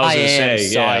 Well, I was going to say,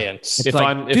 science. Yeah. If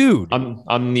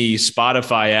on the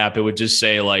Spotify app, it would just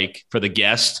say, like, for the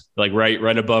guest, like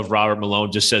right above Robert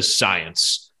Malone, just says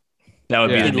science. That would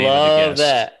be the name of the guest.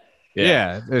 That.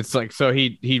 Yeah, it's like, so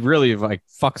he really like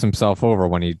fucks himself over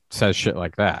when he says shit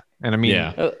like that. And I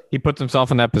mean, he puts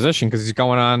himself in that position because he's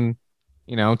going on,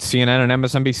 CNN and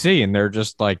MSNBC, and they're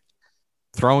just like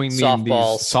throwing these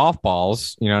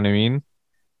softballs. You know what I mean?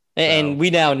 And we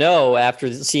now know,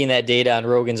 after seeing that data on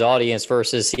Rogan's audience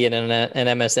versus CNN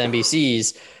and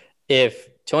MSNBC's, if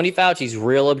Tony Fauci's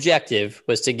real objective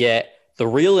was to get the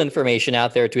real information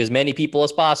out there to as many people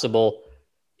as possible,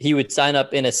 he would sign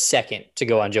up in a second to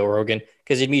go on Joe Rogan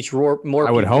because he'd reach more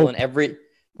people in every.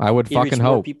 I would fucking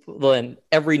hope people in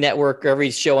every network, every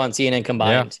show on CNN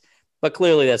combined. Yeah. But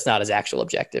clearly, that's not his actual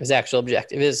objective. His actual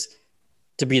objective is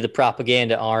to be the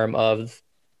propaganda arm of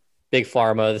Big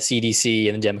Pharma, the CDC,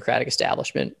 and the Democratic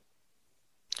establishment.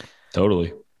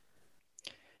 Totally.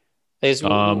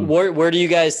 Where do you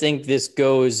guys think this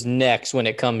goes next when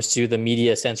it comes to the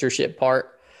media censorship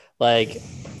part? Like,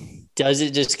 does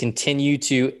it just continue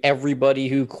to everybody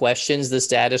who questions the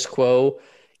status quo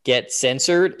get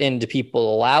censored? And do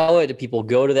people allow it? Do people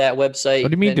go to that website? What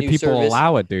do you mean? Do people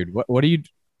allow it, dude? What do you?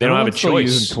 They don't have a choice.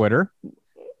 Using Twitter.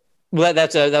 Well,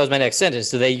 that was my next sentence.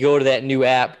 Do they go to that new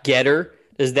app, Getter?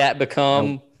 Does that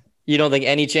become? Nope. You don't think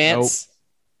any chance?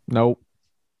 Nope.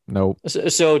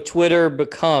 So Twitter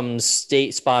becomes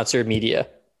state-sponsored media,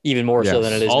 even more so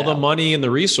than it is all now. The money and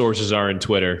the resources are in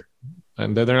Twitter.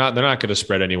 And they're not going to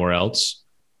spread anywhere else.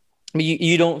 I mean,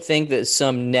 you don't think that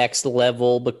some next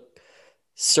level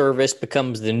service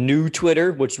becomes the new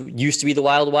Twitter, which used to be the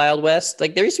Wild Wild West?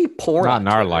 Like, there used to be porn. Not in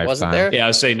our lifetime, wasn't there? Yeah, I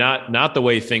would say not the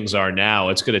way things are now.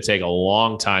 It's going to take a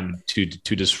long time to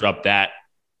disrupt that,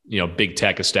 big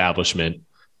tech establishment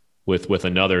with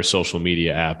another social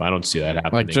media app. I don't see that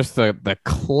happening. Like, just the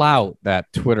clout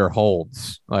that Twitter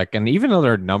holds, like, and even though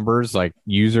their numbers, like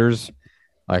users,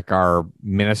 like, are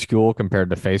minuscule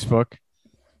compared to Facebook,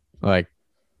 like,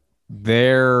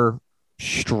 their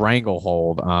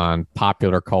stranglehold on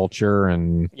popular culture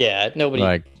and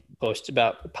nobody posts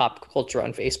about pop culture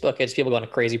on Facebook. It's people going to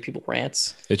crazy people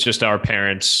rants. It's just our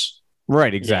parents,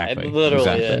 right? Exactly. Yeah, literally,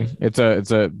 exactly.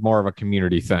 It's a more of a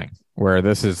community thing where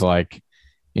this is like,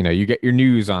 you get your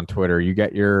news on Twitter, you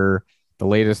get the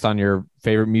latest on your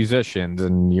favorite musicians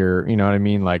and your, what I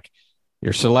mean, like,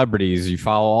 your celebrities, you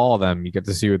follow all of them. You get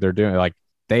to see what they're doing. Like,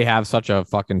 they have such a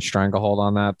fucking stranglehold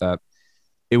on that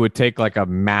it would take like a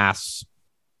mass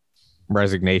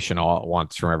resignation all at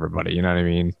once from everybody. You know what I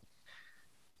mean?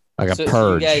 like a So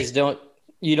purge.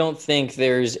 you don't think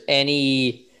there's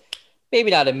any,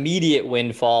 maybe not immediate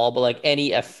windfall, but like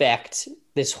any effect,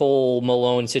 this whole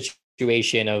Malone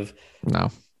situation of No.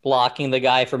 blocking the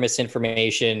guy for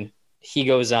misinformation. He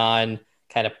goes on,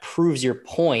 kind of proves your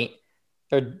point,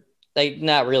 or like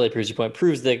not really proves your point,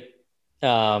 proves the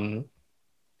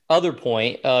other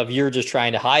point of you're just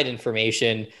trying to hide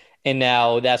information. And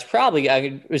now that's probably, I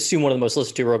would assume, one of the most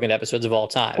listened to Rogan episodes of all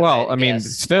time. Well, I mean,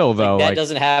 still though, that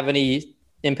doesn't have any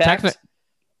impact.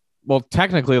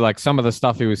 Technically, like some of the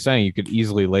stuff he was saying, you could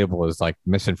easily label as like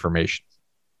misinformation.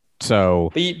 So,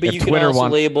 but you can also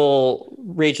label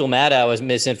Rachel Maddow as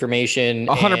misinformation.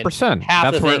 100%.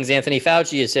 Half the things Anthony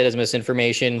Fauci has said as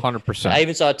misinformation. 100%. I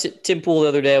even saw Tim Pool the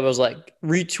other day. I was like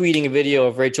retweeting a video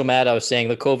of Rachel Maddow saying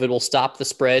the COVID will stop the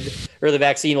spread, or the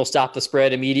vaccine will stop the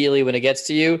spread immediately when it gets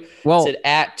to you. Well, said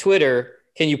at Twitter,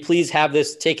 can you please have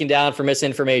this taken down for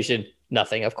misinformation?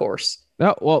 Nothing, of course.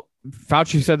 No, well,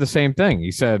 Fauci said the same thing.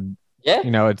 He said, yeah,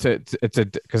 you know, it's a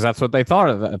because that's what they thought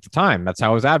at the time. That's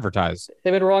how it was advertised.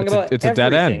 They've been wrong about it's a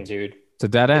dead end, dude. It's a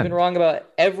dead end. They've been wrong about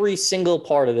every single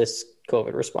part of this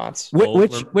COVID response,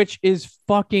 which is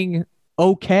fucking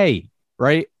okay,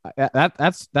 right?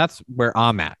 That's where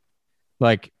I'm at.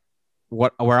 Like,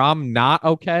 where I'm not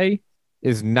okay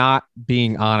is not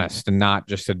being honest and not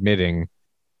just admitting,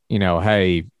 you know,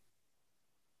 hey,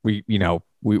 we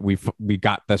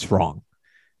got this wrong.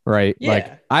 Right. Yeah.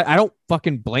 Like, I don't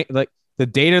fucking blame, like, the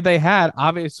data they had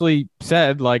obviously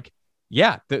said, like,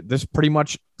 yeah, this pretty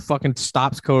much fucking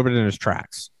stops COVID in its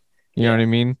tracks. You know what I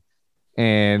mean?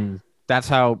 And that's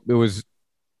how it was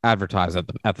advertised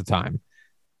at the time.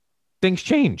 Things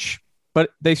change,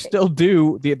 but they still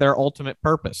do their ultimate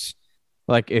purpose.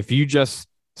 Like, if you just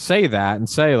say that and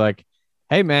say, like,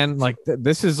 hey, man, like,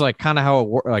 this is like kind of how it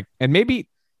works. Like, and maybe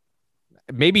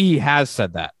he has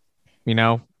said that, you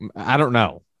know, I don't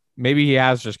know. Maybe he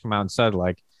has just come out and said,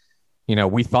 like, you know,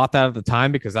 we thought that at the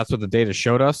time because that's what the data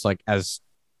showed us. Like, as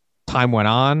time went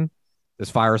on,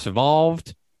 this virus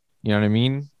evolved. You know what I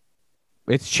mean?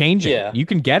 It's changing. Yeah. You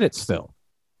can get it still,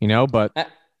 you know, but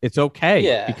it's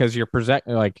okay because you're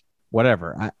presenting, like,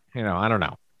 whatever. I don't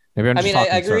know. Maybe I'm just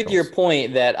I agree with your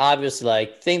point that obviously,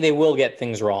 like, they will get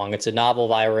things wrong. It's a novel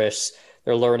virus.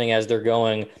 They're learning as they're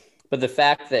going. But the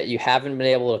fact that you haven't been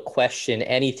able to question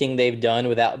anything they've done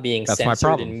without being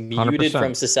censored and muted 100%.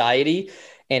 From society,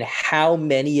 and how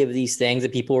many of these things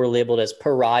that people were labeled as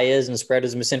pariahs and spread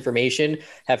as misinformation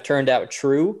have turned out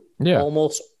true. Yeah.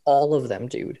 Almost all of them,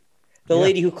 dude. The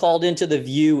lady who called into The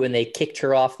View and they kicked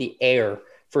her off the air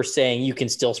for saying you can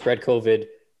still spread COVID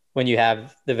when you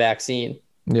have the vaccine.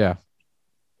 Yeah.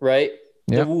 Right?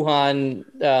 The Wuhan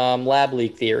lab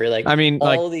leak theory, like, I mean,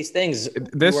 all of these things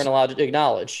we weren't allowed to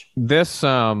acknowledge. This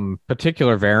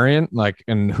particular variant, like,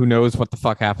 and who knows what the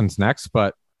fuck happens next,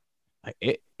 but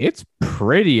it's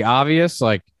pretty obvious.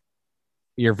 Like,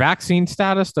 your vaccine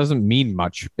status doesn't mean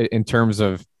much in terms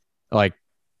of, like,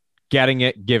 getting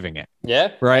it, giving it.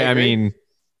 Yeah, right. I mean,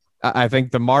 I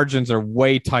think the margins are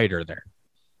way tighter there,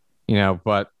 you know.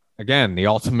 But again, the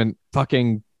ultimate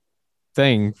fucking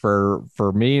thing for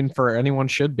me and for anyone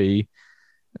should be,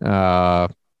 you know,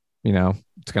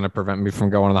 it's going to prevent me from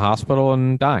going to the hospital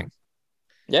and dying.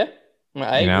 Yeah,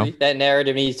 I agree. That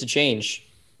narrative needs to change.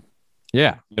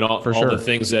 Yeah, and all the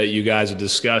things that you guys have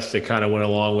discussed that kind of went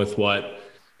along with what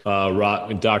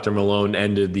Dr. Malone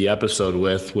ended the episode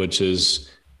with, which is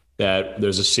that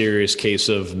there's a serious case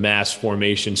of mass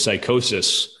formation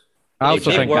psychosis. I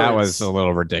also think that was a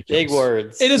little ridiculous. Big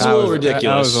words. It is a little ridiculous.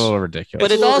 That was a little ridiculous.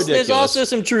 But there's also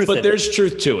some truth. But there's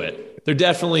truth to it. There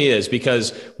definitely is,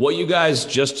 because what you guys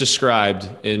just described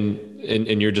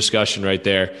in your discussion right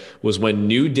there was when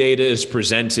new data is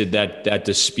presented that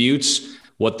disputes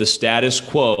what the status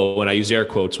quo, and I use air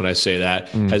quotes when I say that,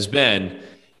 has been.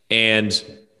 And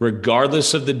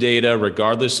regardless of the data,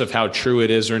 regardless of how true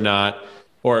it is or not,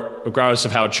 or regardless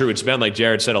of how true it's been, like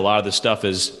Jared said, a lot of the stuff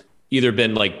has either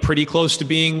been like pretty close to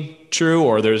being true,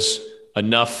 or there's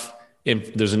enough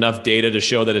data to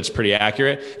show that it's pretty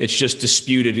accurate. It's just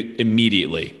disputed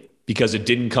immediately because it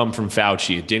didn't come from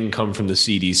Fauci. It didn't come from the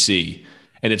CDC.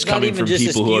 And it's coming from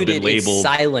people who have been labeled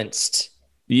silenced.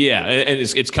 Yeah. And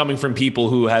it's coming from people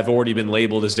who have already been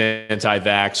labeled as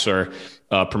anti-vax or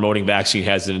promoting vaccine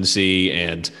hesitancy,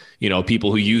 and, you know,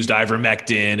 people who used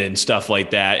ivermectin and stuff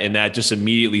like that. And that just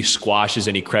immediately squashes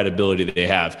any credibility that they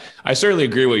have. I certainly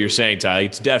agree with what you're saying, Ty.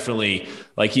 It's definitely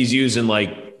like he's using,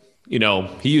 like, you know,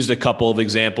 he used a couple of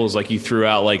examples, like he threw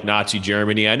out like Nazi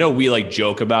Germany. I know we like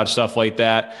joke about stuff like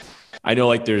that. I know,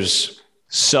 like, there's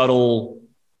subtle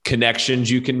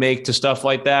connections you can make to stuff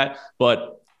like that,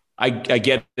 but I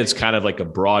get it's kind of like a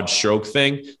broad stroke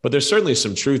thing, but there's certainly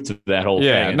some truth to that whole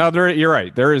thing. No, you're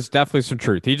right. There is definitely some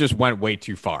truth. He just went way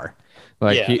too far.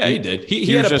 Like he did. He was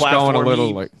had a just platform. Going a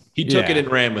little, he took it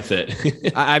and ran with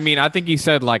it. I mean, I think he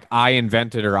said like I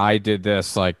invented or I did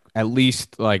this like at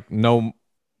least like no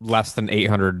less than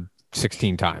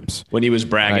 816 times when he was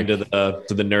bragging to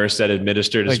the nurse that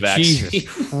administered his vaccine.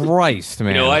 Jesus Christ,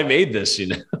 man! I made this. He's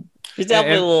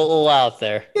definitely a little out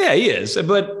there. Yeah, he is.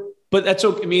 But that's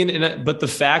okay. I mean, but the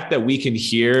fact that we can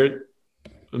hear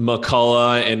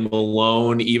McCullough and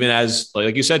Malone, even as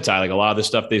like you said, Ty, like a lot of the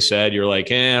stuff they said, you're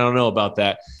like, I don't know about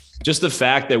that. Just the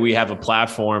fact that we have a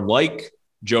platform like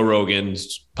Joe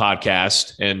Rogan's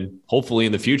podcast, and hopefully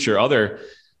in the future, other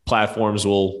platforms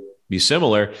will be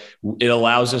similar. It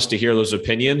allows us to hear those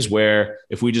opinions where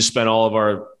if we just spent all of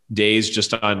our days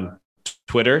just on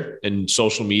Twitter and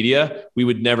social media, we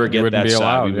would never get that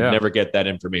side. We would never get that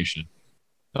information.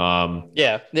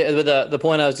 The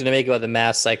point I was going to make about the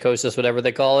mass psychosis, whatever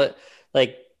they call it,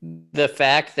 like the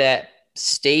fact that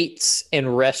states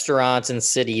and restaurants and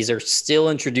cities are still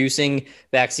introducing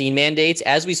vaccine mandates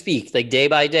as we speak, like day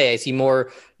by day. I see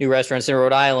more new restaurants in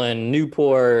Rhode Island,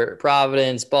 Newport,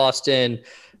 Providence, Boston.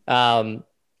 You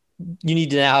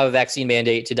need to now have a vaccine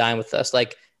mandate to dine with us.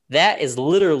 Like that is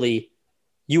literally,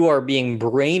 you are being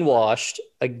brainwashed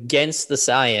against the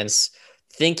science,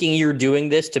 thinking you're doing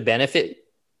this to benefit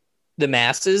the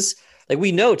masses. Like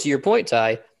we know, to your point,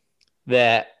 Ty,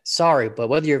 that but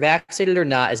whether you're vaccinated or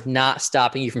not is not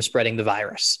stopping you from spreading the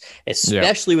virus,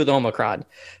 especially with Omicron.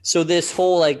 So this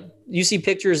whole, like, you see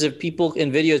pictures of people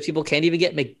in videos, people can't even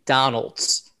get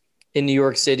McDonald's in New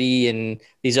York City and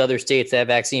these other states that have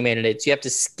vaccine mandates. You have to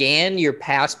scan your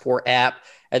passport app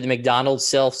at the McDonald's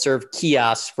self-serve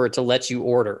kiosk for it to let you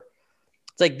order.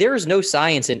 It's like there is no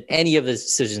science in any of the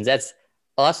decisions. That's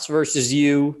us versus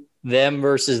you, them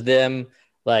versus them.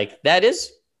 Like that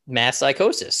is mass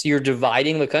psychosis. You're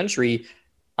dividing the country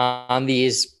on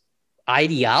these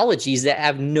ideologies that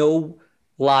have no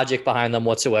logic behind them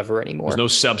whatsoever anymore. There's no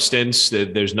substance.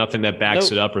 There's nothing that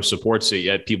backs it up or supports it,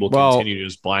 yet people continue to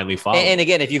just blindly follow. And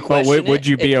again, if you question would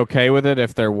you be okay with it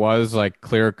if there was like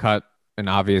clear cut and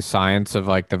obvious science of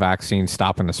like the vaccine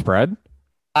stopping the spread?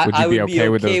 Would you be okay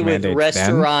with those mandates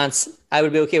restaurants? I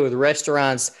would be okay with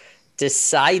restaurants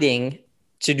deciding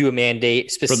to do a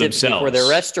mandate specifically for their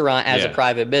restaurant as a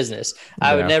private business.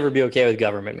 I would never be okay with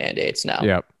government mandates now.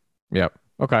 Yep.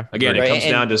 Okay. Again, it comes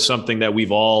down to something that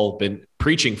we've all been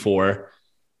preaching for,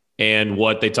 and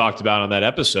what they talked about on that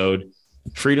episode,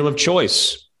 freedom of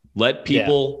choice. Let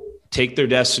people take their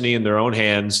destiny in their own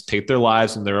hands, take their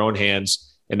lives in their own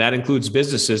hands. And that includes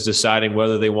businesses deciding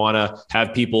whether they want to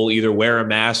have people either wear a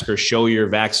mask or show your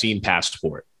vaccine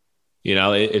passport.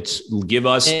 It's give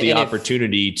us the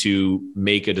opportunity to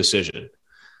make a decision.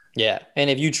 Yeah. And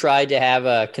if you tried to have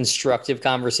a constructive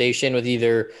conversation with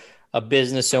either a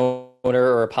business owner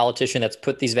or a politician that's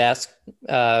put these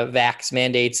vax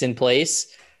mandates in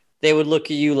place, they would look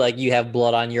at you like you have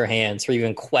blood on your hands for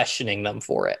even questioning them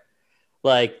for it.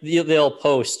 Like they'll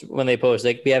post when they post,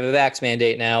 like, we have a vax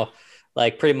mandate now,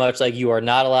 like pretty much like you are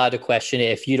not allowed to question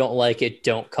it. If you don't like it,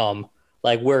 don't come.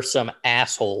 Like we're some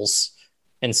assholes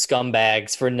and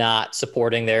scumbags for not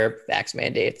supporting their vax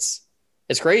mandates.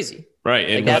 It's crazy. Right.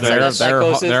 And like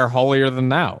they're holier than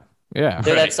thou. Yeah.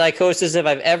 They're that psychosis if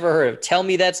I've ever heard of. Tell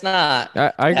me that's not.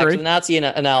 I agree. The Nazi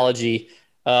analogy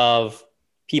of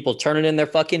people turning in their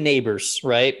fucking neighbors,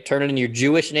 right? Turning in your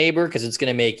Jewish neighbor because it's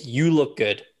going to make you look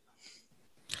good.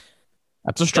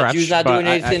 That's a stretch. Jews not doing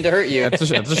anything to hurt you. It's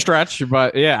a stretch,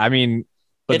 but yeah, I mean,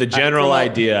 but the general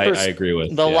idea, I agree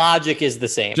with. The logic is the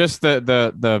same. Just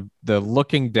the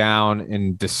looking down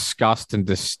in disgust and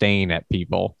disdain at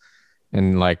people,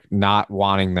 and like not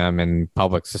wanting them in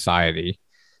public society.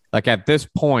 Like at this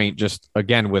point, just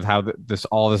again with how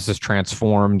all this is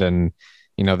transformed, and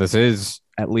this is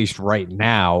at least right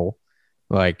now,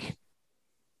 like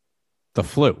the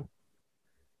flu,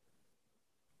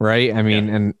 right? I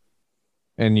mean,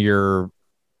 and you're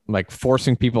like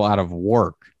forcing people out of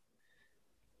work.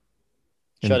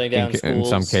 Shutting down schools. In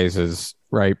some cases,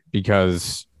 right?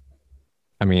 Because,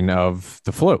 of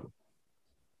the flu.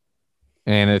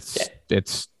 And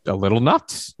it's a little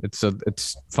nuts.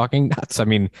 It's fucking nuts.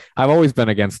 I've always been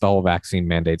against the whole vaccine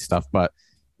mandate stuff, but,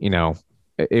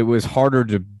 it was harder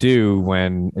to do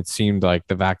when it seemed like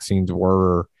the vaccines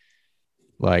were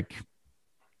like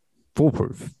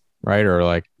foolproof, right? Or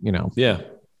like, Yeah.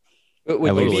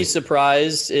 Would you be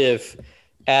surprised if,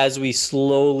 as we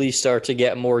slowly start to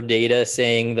get more data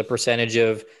saying the percentage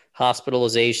of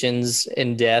hospitalizations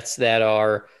and deaths that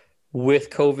are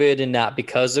with COVID and not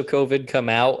because of COVID come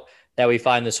out, that we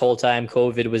find this whole time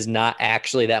COVID was not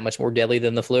actually that much more deadly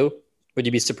than the flu? Would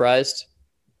you be surprised?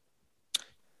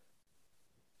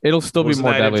 It'll still Wasn't be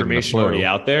more that deadly than the information flu. already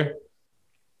out there?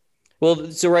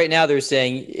 Well, so right now they're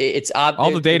saying it's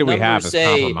All the data we have is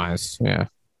say, compromised. Yeah.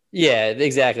 Yeah,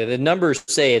 exactly. The numbers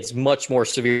say it's much more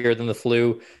severe than the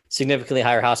flu, significantly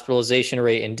higher hospitalization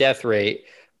rate and death rate.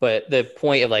 But the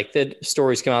point of like the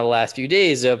stories come out the last few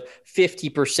days of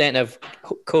 50% of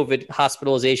COVID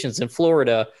hospitalizations in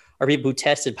Florida are people who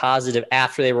tested positive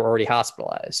after they were already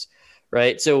hospitalized,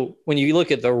 right? So when you look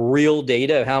at the real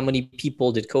data of how many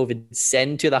people did COVID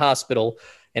send to the hospital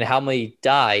and how many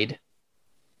died,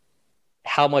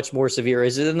 how much more severe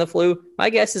is it than the flu?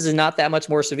 My guess is it's not that much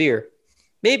more severe.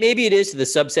 Maybe it is to the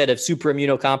subset of super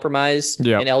immunocompromised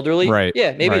and elderly. Right.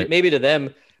 Yeah, maybe to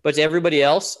them, but to everybody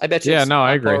else, I bet you. Yeah, no,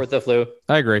 I agree with the flu.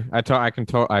 I agree. I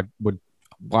would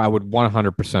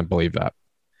 100% believe that.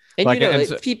 And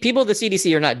like, people at the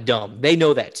CDC are not dumb. They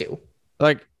know that too.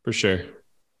 Like for sure.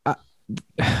 I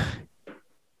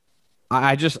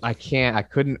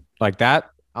couldn't like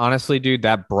that. Honestly, dude,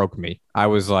 that broke me. I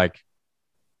was like,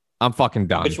 I'm fucking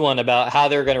done. Which one, about how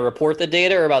they're going to report the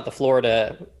data or about the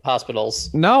Florida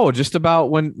hospitals? No, just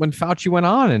about when Fauci went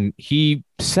on and he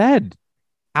said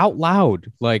out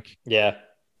loud, like, yeah,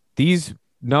 these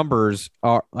numbers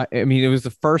are, I mean, it was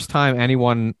the first time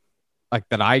anyone like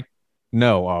that I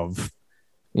know of,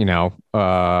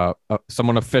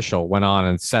 someone official went on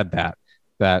and said that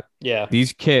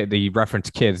these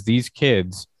these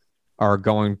kids are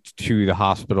going to the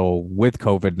hospital with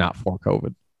COVID, not for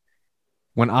COVID.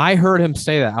 When I heard him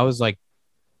say that, I was like,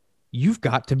 you've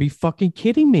got to be fucking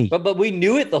kidding me. But we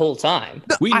knew it the whole time.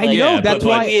 I know. That's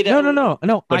why.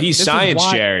 No. But he's science,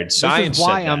 Jared. Science. This is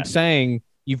why I'm saying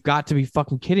you've got to be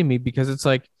fucking kidding me, because it's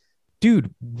like,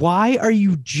 dude, why are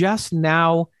you just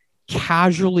now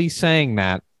casually saying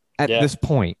that at this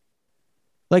point?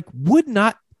 Like, would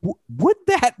that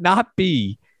not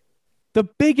be the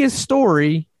biggest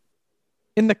story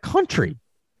in the country?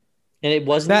 And it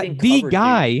wasn't that even the covered,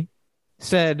 guy dude.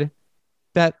 Said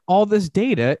that all this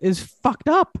data is fucked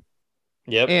up.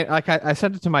 Yep. And like I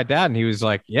said it to my dad, and he was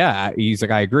like, yeah, he's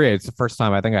like, I agree. It's the first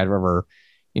time I think I've ever,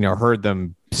 heard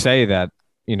them say that,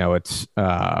 it's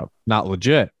not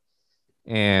legit.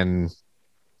 And,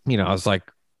 I was like,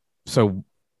 so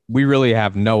we really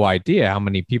have no idea how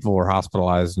many people were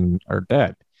hospitalized and are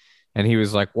dead. And he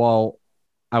was like, well,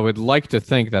 I would like to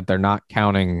think that they're not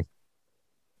counting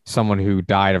someone who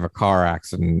died of a car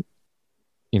accident,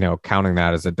 counting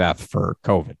that as a death for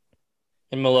COVID.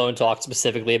 And Malone talked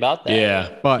specifically about that.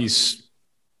 Yeah, but do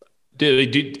you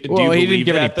he believe didn't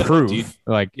give that, any proof. Do you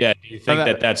think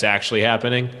that that's actually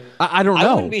happening? I don't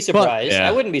know. I wouldn't be surprised.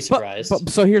 I wouldn't be surprised. But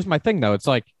so here's my thing, though. It's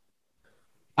like,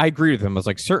 I agree with him. It's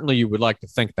like, certainly you would like to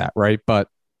think that, right? But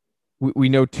we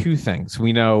know two things.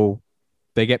 We know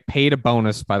they get paid a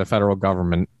bonus by the federal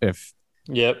government if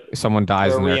someone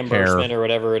dies in their reimbursement care, or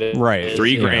whatever it is. Right.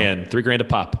 $3,000 a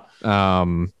pop.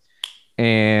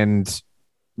 And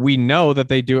we know that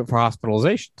they do it for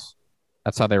hospitalizations.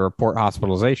 That's how they report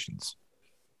hospitalizations.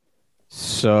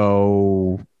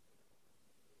 So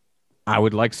I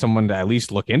would like someone to at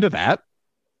least look into that.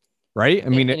 Right. I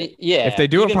mean, if they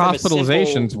do it for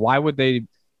hospitalizations, why would they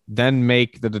then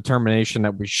make the determination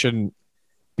that we shouldn't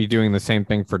be doing the same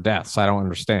thing for deaths? I don't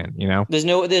understand, There's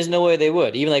no way they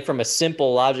would. Even like from a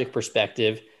simple logic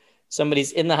perspective,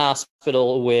 somebody's in the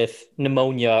hospital with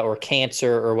pneumonia or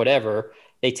cancer or whatever,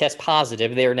 they test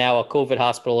positive, they are now a COVID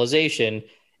hospitalization.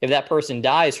 If that person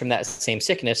dies from that same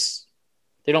sickness,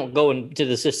 they don't go into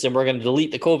the system, we're going to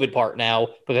delete the COVID part now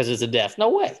because it's a death. No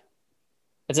way.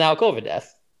 It's now a COVID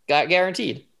death.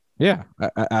 Guaranteed. Yeah,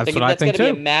 that's what I think too. That's going to be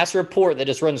a mass report that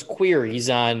just runs queries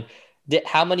on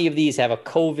how many of these have a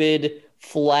COVID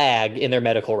flag in their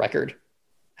medical record.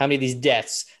 How many of these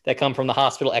deaths that come from the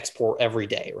hospital export every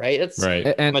day, right? That's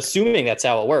right. I'm assuming that's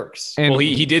how it works. Well,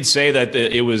 he did say that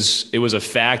it was a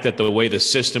fact that the way the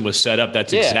system was set up,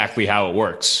 that's exactly how it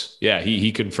works. Yeah,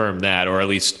 he confirmed that, or at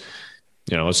least,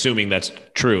 assuming that's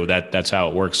true, that's how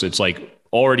it works. It's like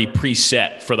already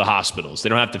preset for the hospitals. They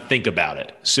don't have to think about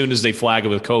it. As soon as they flag it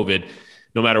with COVID,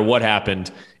 no matter what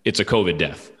happened, it's a COVID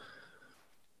death.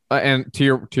 And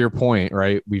to your point,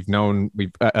 right? We've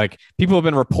like people have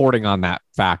been reporting on that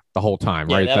fact the whole time,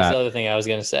 right? That was the other thing I was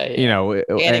going to say.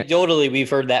 Anecdotally, we've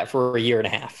heard that for a year and a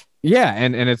half. Yeah,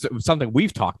 and it's something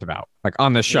we've talked about, like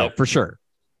on this show for sure.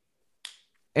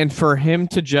 And for him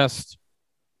to just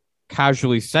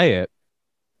casually say it,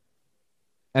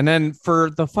 and then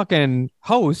for the fucking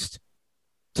host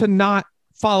to not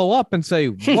follow up and say,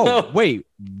 "Whoa, wait,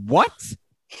 what?"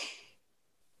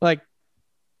 Like.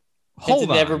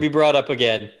 Hold on. Never be brought up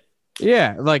again.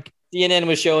 Yeah, like CNN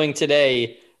was showing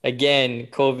today, again,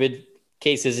 COVID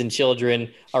cases in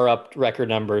children are up record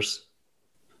numbers.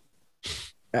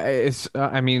 I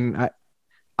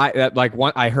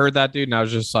heard that, dude, and I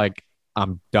was just like,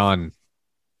 I'm done.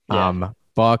 Yeah. I'm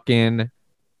fucking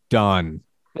done.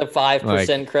 The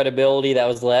 5% credibility that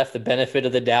was left, the benefit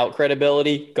of the doubt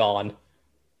credibility, gone.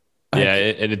 Yeah,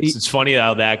 and it's funny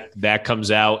how that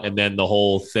comes out, and then the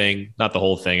whole thing, not the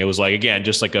whole thing. It was like, again,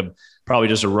 just like probably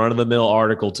just a run of the mill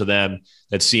article to them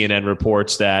that CNN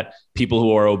reports that people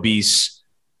who are obese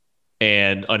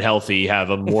and unhealthy have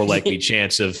a more likely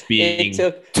chance of being. It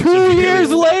took 2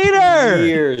 years later.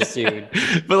 Years, dude.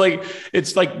 But like,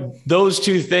 it's like those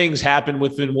two things happen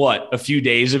within a few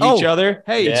days of each other.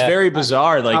 Hey, it's very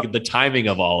bizarre, like the timing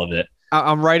of all of it.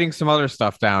 I'm writing some other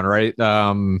stuff down, right?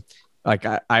 Like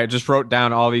I just wrote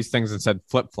down all these things and said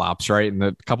flip-flops, right? And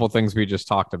the couple of things we just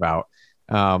talked about.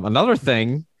 Another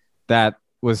thing that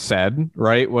was said,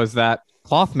 right, was that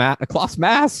cloth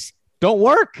masks don't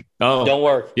work. Oh, don't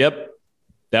work. Yep.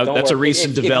 That's a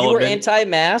recent development. If you were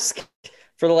anti-mask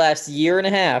for the last year and a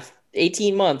half,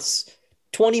 18 months,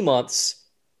 20 months,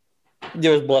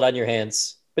 there was blood on your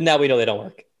hands. But now we know they don't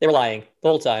work. They were lying the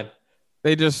whole time.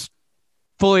 They just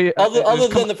fully... Other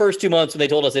than the first 2 months when they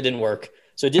told us it didn't work.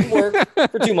 So it didn't work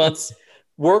for 2 months,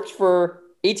 worked for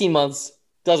 18 months,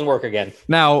 doesn't work again.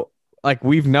 Now, like,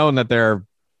 we've known that they're,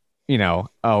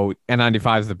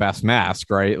 N95 is the best mask,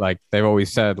 right? Like, they've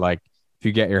always said, like, if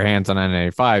you get your hands on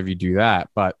N95, you do that.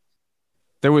 But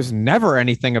there was never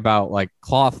anything about, like,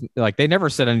 cloth. Like, they never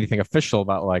said anything official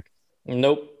about, like,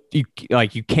 nope. You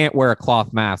can't wear a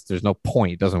cloth mask. There's no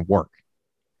point. It doesn't work.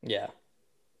 Yeah.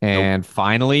 And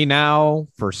finally now,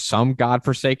 for some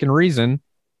godforsaken reason,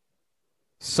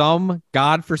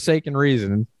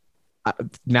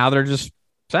 now they're just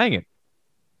saying it.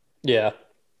 Yeah.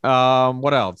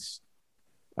 What else?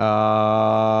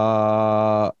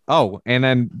 And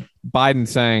then Biden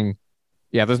saying,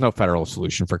 yeah, there's no federal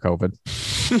solution for COVID.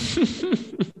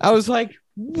 I was like,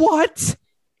 what?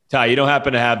 Ty, you don't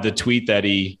happen to have the tweet that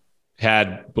he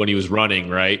had when he was running,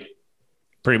 right?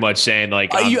 Pretty much saying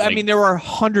like, there were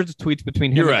hundreds of tweets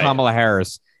between him and Kamala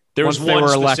Harris. There was one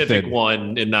specific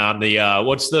one, and on the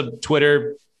what's the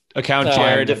Twitter account,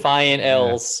 Jared? Defiant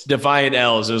L's. Defiant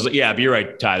L's. It was but you're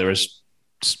right, Ty. There was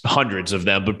hundreds of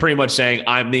them, but pretty much saying,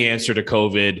 "I'm the answer to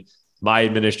COVID. My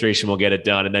administration will get it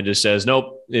done," and then just says,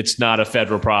 "Nope, it's not a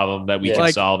federal problem that we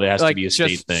can solve. It has to be a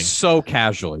state thing." So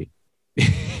casually,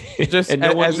 just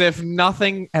as if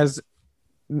nothing has,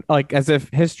 as if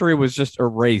history was just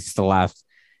erased the last,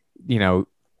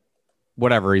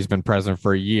 whatever, he's been president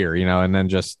for a year, and then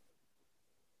just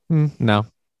no,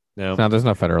 there's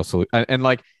no federal solution. And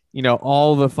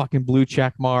all the fucking blue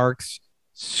check marks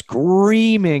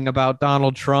screaming about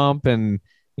Donald Trump and,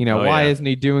 why isn't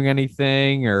he doing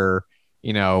anything, or,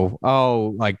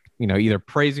 either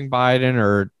praising Biden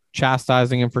or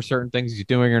chastising him for certain things he's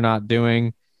doing or not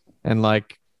doing. And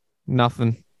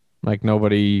nothing,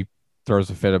 nobody throws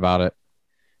a fit about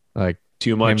it.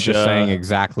 Too much, him just saying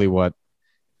exactly what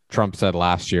Trump said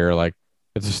last year.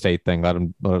 It's a state thing. Let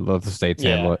the states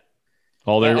handle it.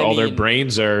 All their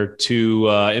brains are too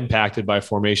impacted by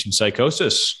formation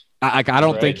psychosis. I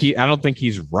don't think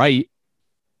he's right.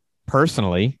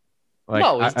 Personally,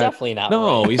 he's definitely not.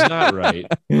 No, right. He's not right.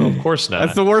 No, of course not.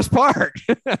 That's the worst part.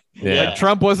 Yeah,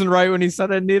 Trump wasn't right when he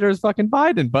said it. Neither is fucking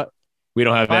Biden. But we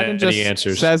don't have Biden any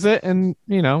answers. Says it, and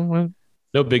no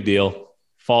big deal.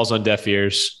 Falls on deaf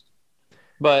ears.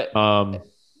 But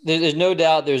there's no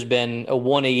doubt there's been a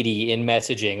 180 in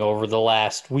messaging over the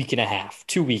last week and a half,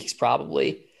 2 weeks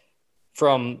probably,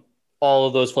 from all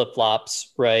of those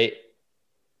flip-flops, right?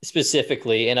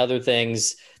 Specifically, and other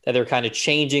things that they're kind of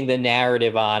changing the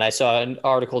narrative on. I saw an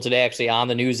article today actually on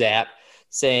the news app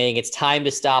saying it's time to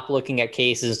stop looking at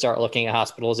cases and start looking at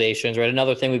hospitalizations, right?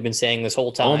 Another thing we've been saying this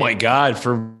whole time. Oh my God,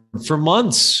 for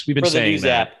months we've been saying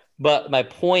that. App. But my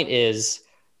point is,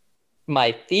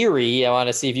 my theory, I want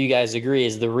to see if you guys agree,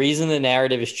 is the reason the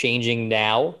narrative is changing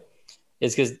now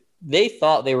is because they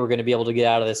thought they were going to be able to get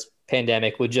out of this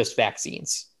pandemic with just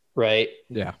vaccines, right?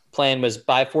 Yeah. Plan was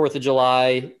by 4th of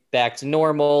July, back to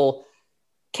normal,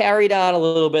 carried on a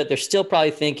little bit. They're still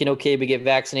probably thinking, okay, we get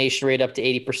vaccination rate up to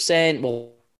 80%,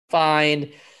 we'll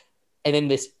fine. And then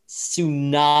this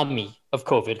tsunami of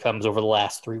COVID comes over the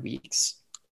last 3 weeks.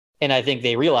 And I think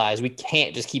they realize we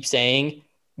can't just keep saying,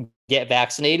 get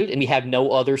vaccinated, and we have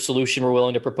no other solution we're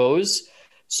willing to propose.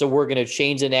 So we're going to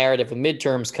change the narrative of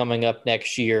midterms coming up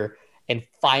next year and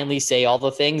finally say all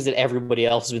the things that everybody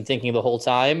else has been thinking the whole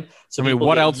time. So I mean, people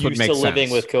what get else would used make to sense? living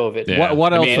with COVID. Yeah.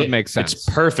 What else I mean, would make sense? It's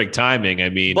perfect timing. I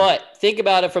mean, But think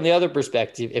about it from the other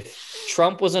perspective. If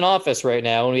Trump was in office right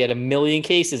now and we had 1 million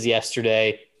cases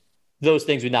yesterday, those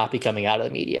things would not be coming out of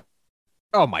the media.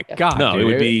 Oh my God. no, dude. it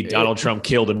would be Donald Trump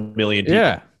killed 1 million people.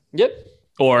 Yeah. Yep.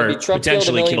 Or It'd be Trump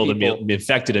potentially killed 1 million people.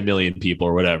 infected 1 million people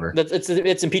or whatever.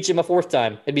 It's impeach him a fourth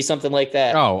time. It'd be something like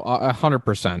that. Oh,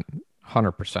 100%.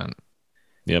 100%.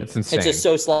 Yep. It's insane. It's just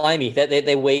so slimy that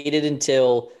they waited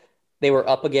until they were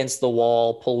up against the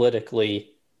wall politically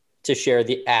to share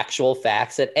the actual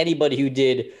facts that anybody who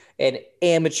did an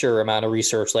amateur amount of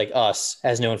research like us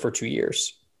has known for 2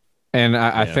 years. And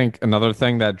I think another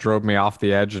thing that drove me off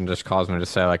the edge and just caused me to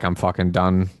say, like, I'm fucking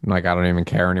done, like, I don't even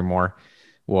care anymore,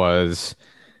 was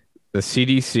the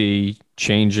CDC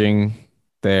changing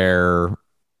their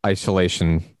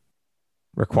isolation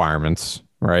requirements,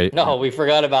 right? No, we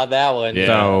forgot about that one. Yeah.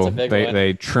 That's So a big one.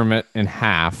 they trim it in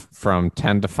half from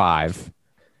 10 to 5.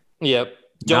 Yep.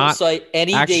 Don't Not cite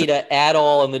any actu- data at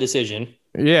all in the decision.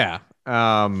 Yeah.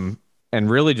 And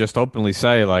really just openly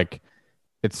say, like,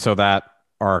 it's so that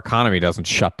our economy doesn't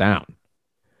shut down.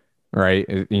 Right.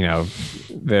 You know,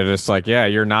 they're just like, yeah,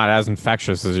 you're not as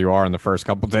infectious as you are in the first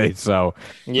couple of days. So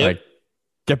Yep. like,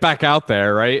 get back out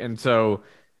there. Right. And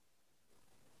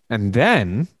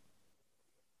then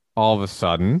all of a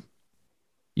sudden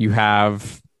you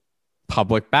have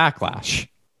public backlash.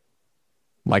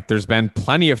 Like, there's been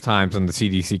plenty of times when the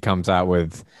CDC comes out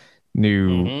with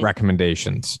new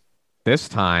recommendations. This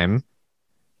time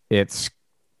it's,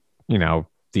 you know,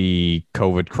 the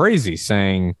COVID crazy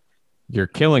saying you're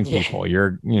killing people.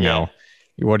 You're, you know,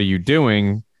 what are you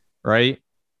doing? Right.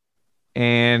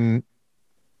 And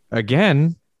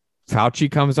again,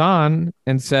 Fauci comes on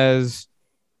and says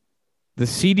the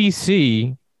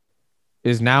CDC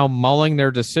is now mulling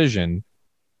their decision,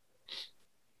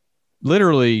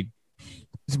 literally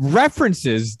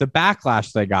references the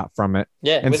backlash they got from it.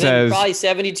 Yeah. And Within says, probably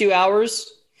 72 hours.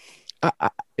 I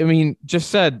mean, just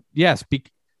said, yes,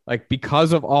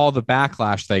 because of all the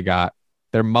backlash they got,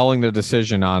 they're mulling the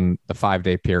decision on the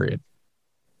 5-day period.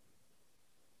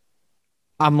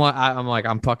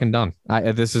 I'm fucking done.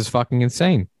 This is fucking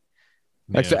insane.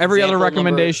 Like, so every Example other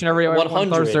recommendation, everyone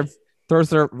 100. throws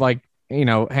their like, you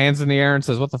know, hands in the air and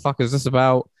says, what the fuck is this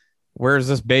about? Where is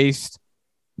this based?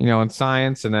 You know, in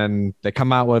science. And then they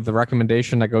come out with the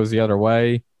recommendation that goes the other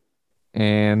way.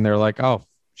 And they're like, oh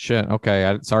shit.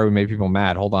 Okay. Sorry. We made people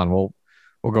mad. Hold on. We'll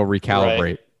go recalibrate.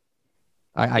 Right.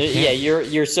 I can't. Yeah,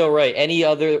 you're so right. Any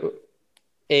other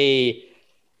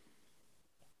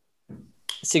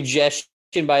suggestion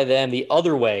by them the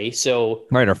other way, so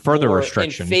Right, or further more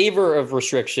restriction. in favor of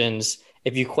restrictions.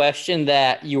 If you question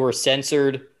that you were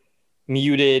censored,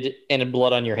 muted, and had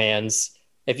blood on your hands,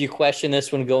 if you question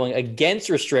this one going against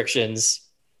restrictions,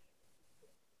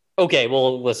 okay,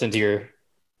 we'll listen to your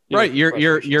Right, you're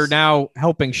frustrations. now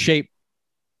helping shape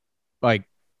like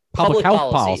public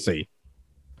health policy.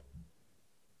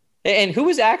 And who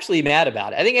was actually mad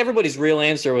about it? I think everybody's real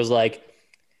answer was like,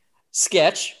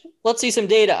 sketch, let's see some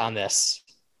data on this.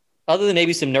 Other than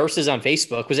maybe some nurses on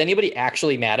Facebook, was anybody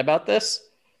actually mad about this?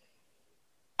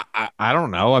 I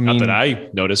don't know. I mean, Not that I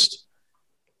noticed.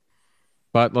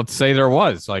 but let's say there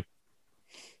was. Like,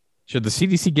 should the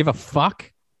CDC give a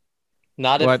fuck?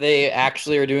 Not What? if they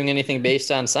actually are doing anything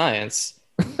based on science.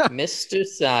 Mr.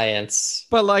 Science.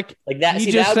 But like that. he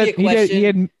See, just that would said be a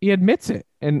question. he admits it,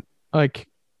 and like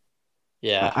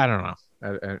Yeah. I don't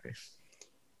know.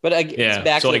 But it's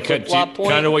back to the flip-flop point.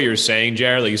 kind of what you're saying,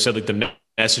 Jared. Like you said, like the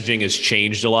messaging has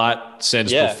changed a lot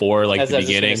since before, like As the I was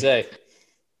just gonna beginning. say.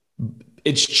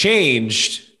 It's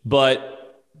changed,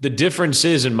 but the difference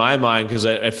is in my mind, because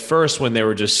at first when they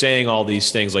were just saying all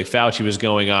these things, like Fauci was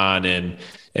going on and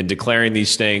declaring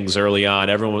these things early on,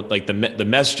 everyone, like the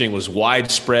messaging was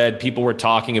widespread. People were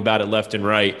talking about it left and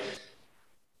right.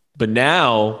 But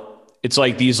now it's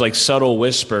like these like subtle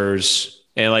whispers.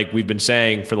 And like we've been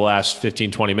saying for the last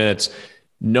 15, 20 minutes,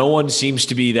 no one seems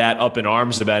to be that up in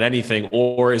arms about anything,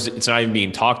 or it's not even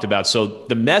being talked about. So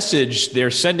the message,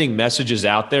 they're sending messages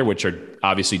out there, which are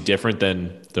obviously different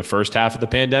than the first half of the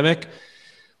pandemic.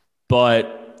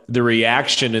 But the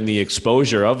reaction and the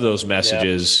exposure of those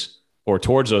messages or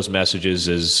towards those messages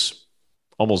is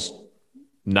almost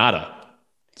nada.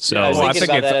 So Yeah, I think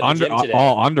about that at the it's gym today.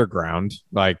 all underground.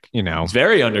 Like, you know, it's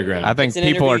very underground. I think It's an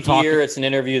people are interview talking. here, it's an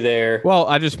interview there. Well,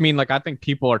 I just mean, like, I think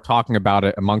people are talking about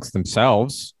it amongst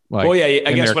themselves. Like, well, yeah, I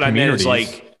in guess their what I meant is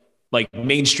communities. like like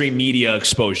mainstream media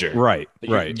exposure. Right.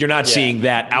 You're not seeing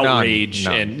that outrage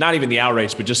None. and not even the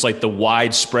outrage, but just like the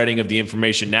wide spreading of the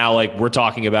information. Now, like we're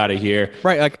talking about it here.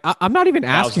 Right. Like I'm not even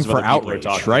asking Thousands of for other people are outrage,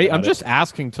 talking right? about I'm it. just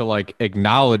asking to like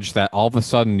acknowledge that all of a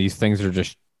sudden these things are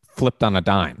just flipped on a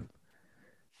dime.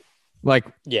 Like,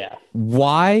 Yeah.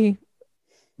 why,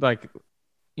 like,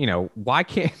 why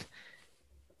can't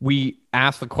we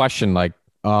ask the question like,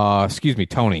 excuse me,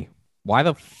 Tony, why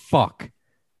the fuck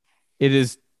it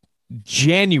is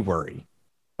January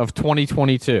of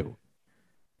 2022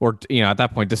 or, at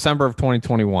that point, December of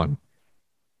 2021.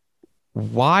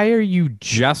 Why are you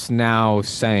just now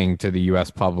saying to the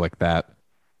U.S. public that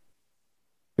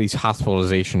these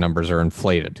hospitalization numbers are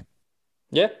inflated?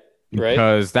 Yeah. Right.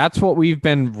 Because that's what we've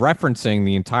been referencing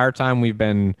the entire time we've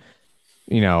been,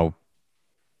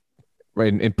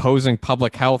 imposing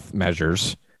public health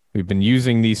measures. We've been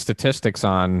using these statistics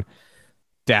on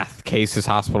death, cases,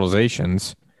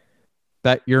 hospitalizations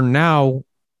that you're now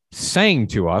saying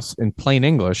to us in plain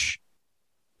English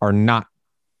are not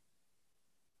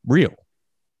real.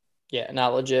 Yeah,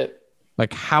 not legit.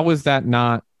 Like, how is that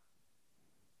not?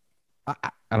 I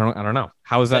don't know.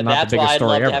 How is that not That's the why biggest I'd story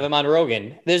love ever? to have him on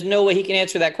Rogan. There's no way he can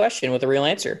answer that question with a real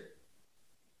answer.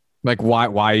 Like,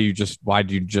 why do you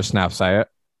just now say it?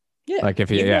 Yeah, Like, if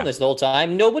you've you known this the whole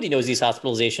time. Nobody knows these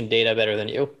hospitalization data better than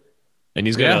you. And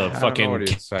he's got Yeah, I a don't fucking know what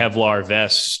he'd say. Kevlar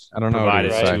vest I don't know what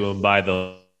provided he'd say. to him by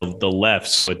the left,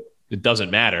 so it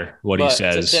doesn't matter what he But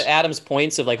says. to Adam's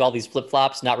points of like all these flip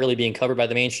flops not really being covered by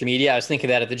the mainstream media, I was thinking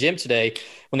that at the gym today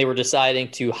when they were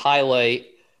deciding to highlight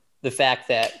the fact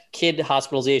that kid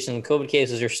hospitalizations and COVID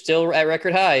cases are still at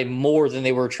record high more than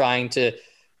they were trying to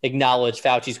acknowledge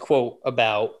Fauci's quote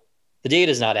about the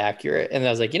data is not accurate. And I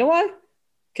was like, you know why?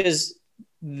 Because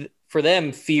for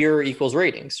them, fear equals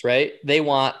ratings, right? They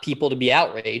want people to be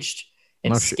outraged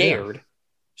and scared.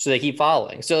 So they keep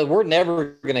following. So we're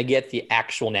never going to get the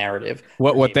actual narrative.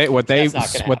 What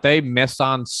they miss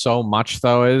on so much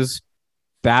though is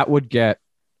that would get,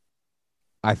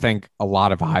 I think, a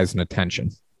lot of eyes and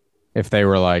attention if they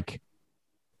were like,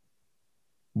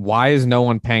 why is no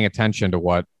one paying attention to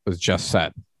what was just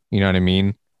said? You know what I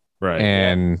mean? Right.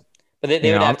 And but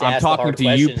they would have to I'm ask talking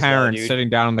to you parents though, sitting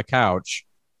down on the couch.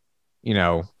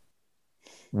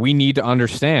 We need to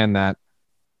understand that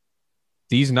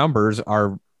these numbers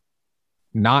are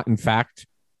not, in fact,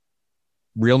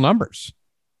 real numbers.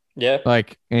 Yeah.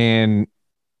 Like, and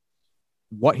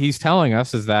what he's telling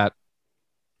us is that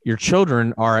your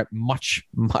children are at much,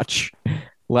 much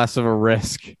less of a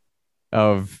risk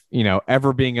of,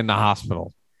 ever being in the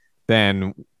hospital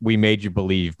than we made you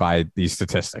believe by these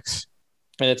statistics.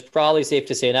 And it's probably safe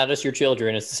to say not just your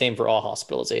children, it's the same for all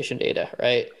hospitalization data,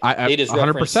 right? I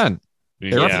 100%.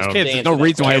 They reference kids. There's no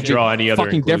reason why it would draw any other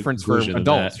fucking difference for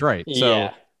adults, right? So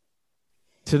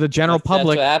to the general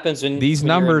public, that's what happens when these when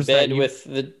numbers you're in bed that with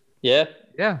the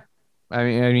yeah. I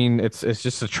mean, it's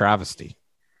just a travesty.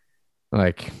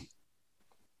 Like,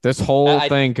 this whole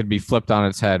thing could be flipped on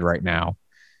its head right now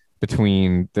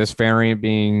between this variant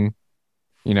being,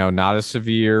 not as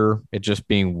severe, it just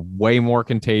being way more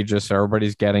contagious. So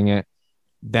everybody's getting it.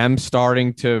 Them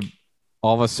starting to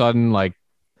all of a sudden like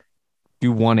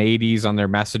do 180s on their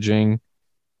messaging.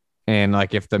 And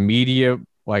like, if the media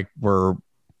like were,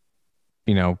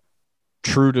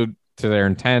 true to their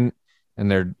intent and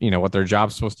their, what their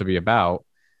job's supposed to be about,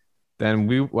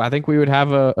 then I think we would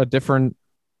have a different,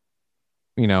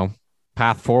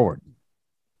 path forward.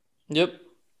 Yep.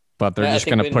 But they're just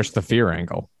going to push the fear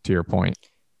angle, to your point.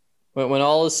 When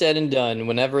all is said and done,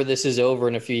 whenever this is over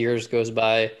and a few years goes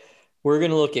by, we're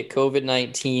going to look at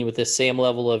COVID-19 with the same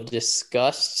level of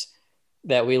disgust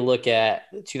that we look at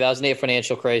the 2008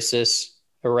 financial crisis,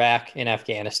 Iraq, and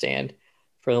Afghanistan,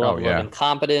 for the level of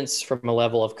incompetence, from a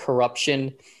level of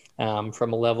corruption,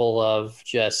 from a level of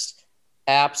just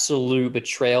absolute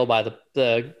betrayal by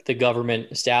the government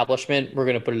establishment. We're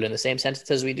going to put it in the same sentence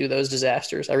as we do those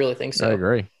disasters. I really think so. I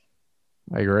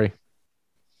agree.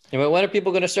 And when are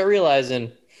people going to start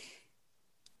realizing?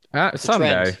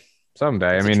 Someday.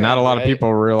 I mean, not a lot of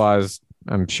people realize,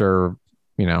 I'm sure,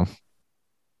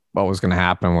 what was going to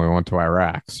happen when we went to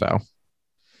Iraq. So.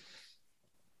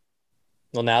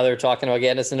 Well, now they're talking about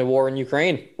getting us into war in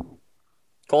Ukraine.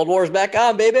 Cold War's back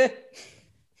on, baby.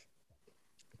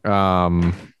 All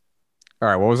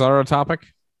right. What was our other topic?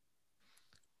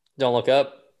 Don't look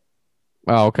up.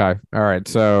 Oh, okay. All right.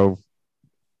 So,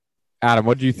 Adam,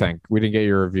 what do you think? We didn't get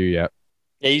your review yet.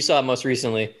 Yeah, you saw it most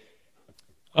recently.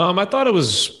 I thought it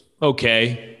was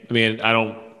okay. I mean,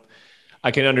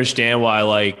 I can understand why,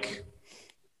 like,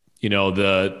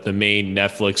 the main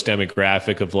Netflix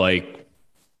demographic of like,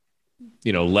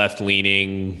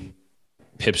 left-leaning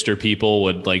hipster people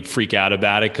would like freak out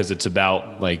about it because it's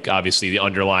about like obviously the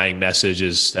underlying message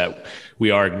is that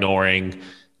we are ignoring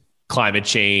climate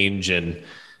change and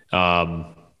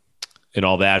all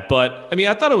that. But I mean,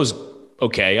 I thought it was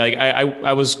okay. Like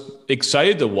I was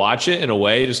excited to watch it in a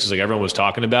way just because like everyone was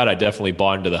talking about it. I definitely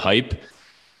bought into the hype.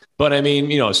 But I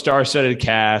mean, star-studded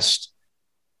cast.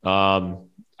 I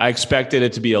expected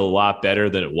it to be a lot better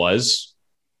than it was.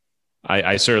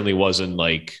 I certainly wasn't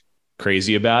like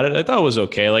crazy about it. I thought it was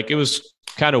okay. Like it was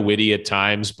kind of witty at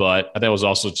times, but I thought it was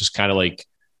also just kind of like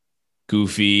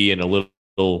goofy and a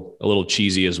little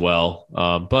cheesy as well.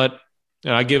 But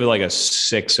I give it like a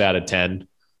 6 out of 10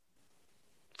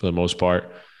 for the most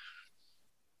part.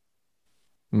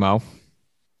 Mo?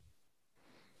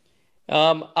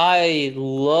 I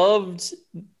loved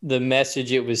the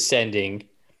message it was sending.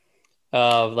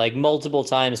 Like multiple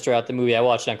times throughout the movie. I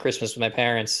watched it on Christmas with my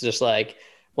parents, just like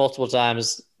multiple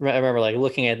times. I remember like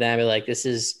looking at them and like, this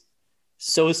is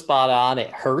so spot on. It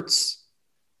hurts.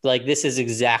 Like, this is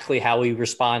exactly how we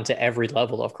respond to every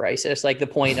level of crisis. Like the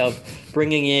point of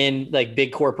bringing in like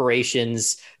big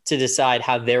corporations to decide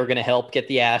how they're going to help get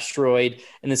the asteroid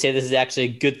and then say this is actually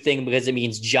a good thing because it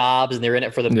means jobs and they're in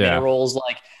it for the minerals.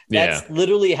 Like that's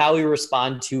literally how we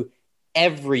respond to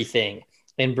everything,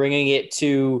 and bringing it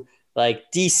to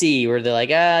like DC where they're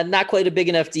like, not quite a big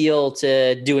enough deal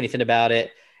to do anything about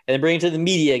it. And then bring it to the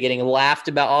media, getting laughed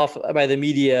about off by the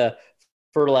media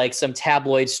for like some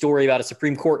tabloid story about a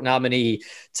Supreme Court nominee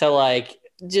to like,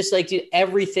 just like, dude,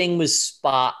 everything was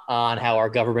spot on how our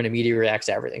government and media reacts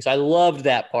to everything. So I loved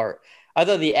that part. I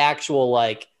thought the actual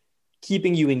like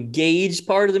keeping you engaged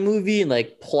part of the movie and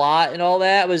like plot and all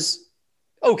that was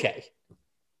okay.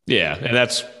 Yeah, and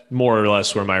that's more or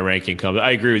less where my ranking comes.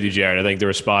 I agree with you, Jared. I think they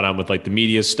were spot on with like the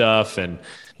media stuff and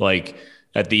like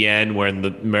at the end when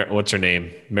what's her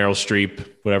name? Meryl Streep,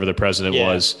 whatever the president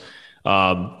was,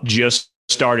 just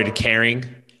started caring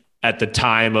at the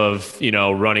time of,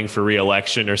 running for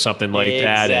re-election or something like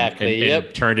that.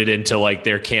 And turned it into like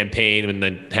their campaign and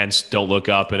then hence Don't Look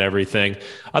Up and everything.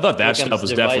 I thought that stuff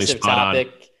was definitely spot on.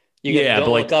 You get the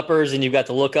look-uppers and you've got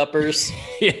the look-uppers.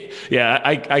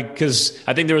 Because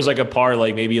I think there was like a part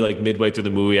like maybe like midway through the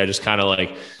movie, I just kind of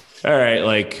like, all right,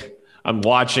 like I'm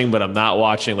watching, but I'm not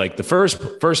watching. Like the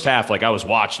first half, like I was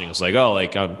watching. It was like, oh,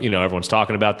 like everyone's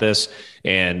talking about this,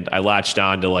 and I latched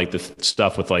on to like the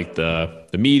stuff with like the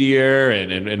meteor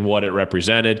and what it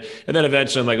represented, and then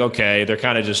eventually I'm like, okay, they're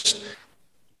kind of just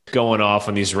going off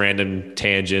on these random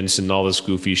tangents and all this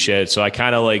goofy shit. So I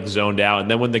kind of like zoned out. And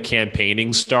then when the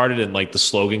campaigning started and like the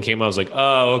slogan came out, I was like,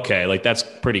 oh, okay. Like that's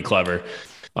pretty clever.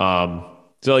 So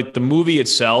like the movie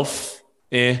itself,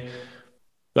 like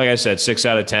I said, 6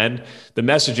 out of 10. The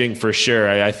messaging for sure.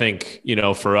 I think,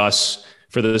 for us,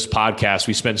 for this podcast,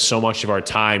 we spend so much of our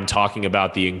time talking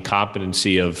about the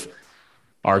incompetency of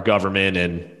our government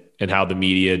and how the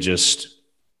media just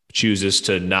chooses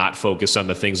to not focus on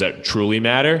the things that truly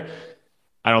matter.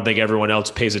 I don't think everyone else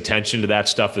pays attention to that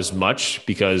stuff as much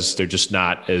because they're just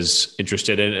not as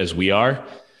interested in it as we are.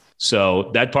 So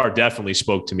that part definitely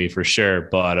spoke to me for sure.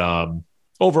 But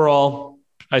overall,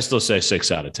 I still say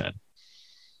 6 out of 10.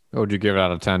 What would you give it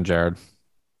out of 10, Jared?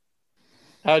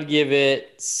 I would give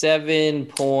it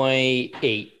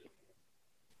 7.8.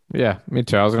 Yeah, me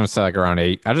too. I was going to say like around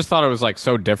 8. I just thought it was like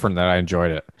so different that I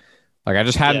enjoyed it. Like I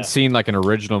just hadn't seen like an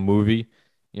original movie,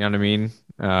 you know what I mean?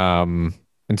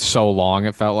 In so long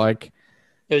it felt like.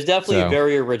 It was definitely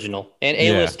very original and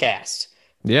A-list cast.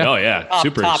 Yeah. Oh yeah,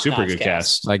 super good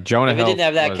cast. Like Jonah Hill. If it didn't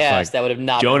have that cast, that would have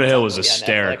not. Jonah Hill was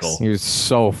hysterical. He was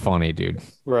so funny, dude.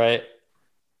 Right.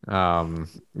 I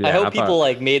hope people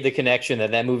like made the connection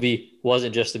that movie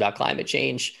wasn't just about climate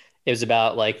change. It was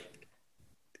about like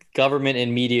government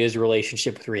and media's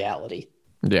relationship with reality.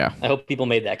 Yeah. I hope people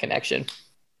made that connection.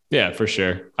 Yeah, for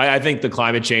sure. I think the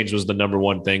climate change was the number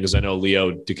one thing because I know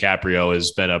Leo DiCaprio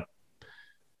has been a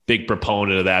big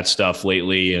proponent of that stuff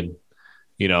lately, and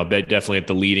definitely at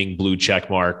the leading blue check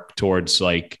mark towards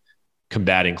like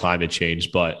combating climate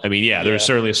change. But I mean, there was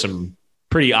certainly some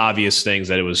pretty obvious things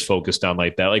that it was focused on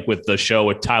like that, like with the show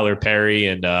with Tyler Perry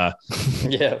and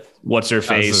what's her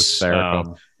face, like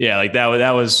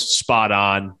that was spot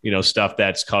on. Stuff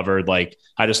that's covered. Like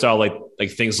I just thought like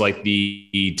things like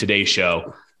the Today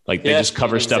Show. Like they just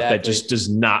cover stuff that just does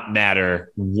not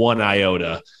matter one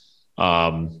iota.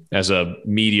 As a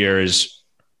meteor is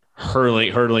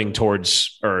hurtling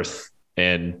towards Earth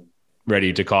and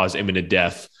ready to cause imminent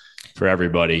death for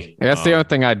everybody. I guess the other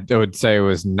thing I would say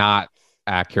was not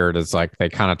accurate is like they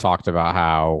kind of talked about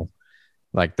how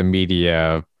like the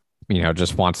media,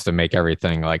 just wants to make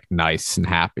everything like nice and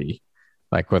happy,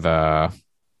 like with a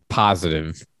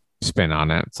positive spin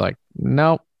on it. It's like,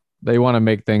 nope. They want to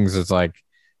make things as like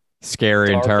scary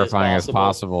Dark and as terrifying as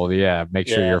possible. possible. Yeah. Make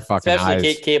sure Yeah, your fucking especially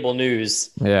eyes. cable news.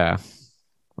 Yeah.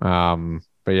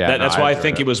 But yeah, That's why I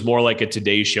think enjoyed it was more like a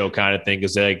Today Show kind of thing,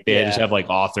 because they just have like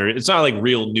author. It's not like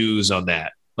real news on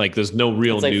that. Like there's no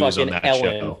real It's like news on fucking that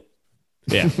Ellen. show.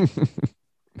 Yeah.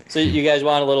 So you guys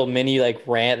want a little mini like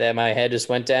rant that my head just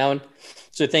went down?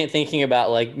 So thinking about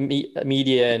like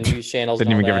media and news channels.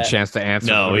 Didn't and all even give a that. chance to answer.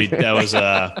 No, that was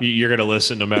you're gonna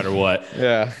listen no matter what.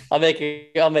 Yeah. I'll make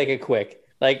it quick.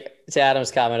 Like to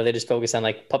Adam's comment, they just focus on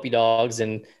like puppy dogs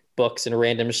and books and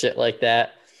random shit like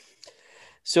that.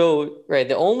 So right,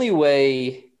 the only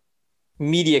way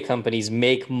media companies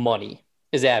make money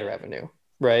is ad revenue,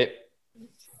 right?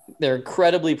 They're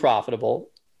incredibly profitable.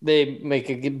 They make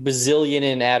a bazillion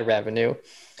in ad revenue.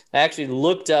 I actually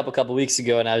looked up a couple weeks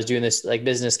ago, and I was doing this like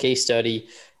business case study,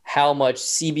 how much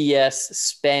CBS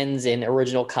spends in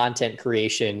original content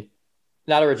creation,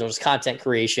 not original, just content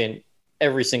creation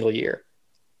every single year.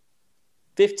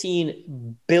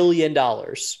 $15 billion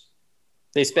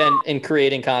they spend in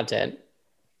creating content,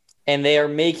 and they are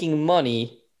making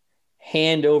money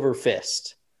hand over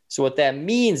fist. So what that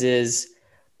means is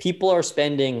people are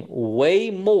spending way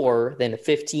more than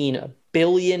 $15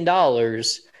 billion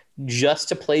just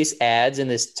to place ads in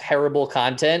this terrible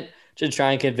content to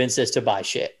try and convince us to buy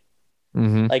shit.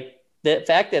 Mm-hmm. Like the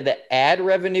fact that the ad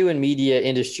revenue and media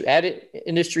industry,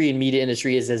 and media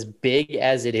industry is as big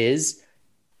as it is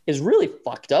really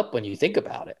fucked up when you think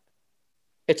about it.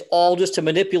 It's all just to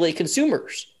manipulate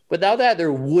consumers. Without that,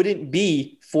 there wouldn't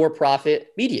be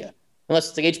for-profit media, unless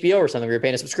it's like HBO or something where you're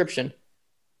paying a subscription.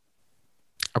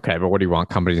 Okay, but what do you want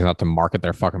companies not to market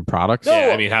their fucking products? No,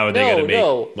 Yeah, I mean, how are they going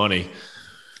to make money?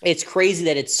 It's crazy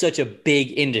that it's such a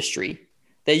big industry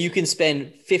that you can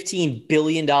spend $15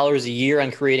 billion a year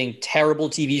on creating terrible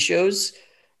TV shows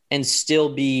and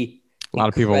still be a lot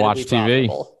of people watch TV.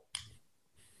 Profitable.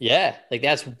 Yeah, like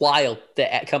that's wild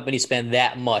that companies spend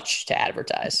that much to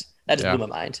advertise. That just blew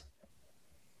my mind.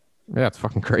 Yeah, it's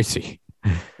fucking crazy.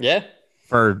 Yeah.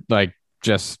 For like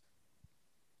just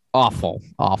awful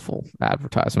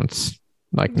advertisements,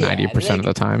 like 90% of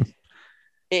the time.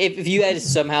 If you had to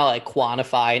somehow like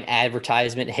quantify an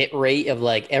advertisement hit rate of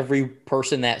like every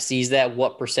person that sees that,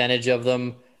 what percentage of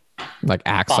them like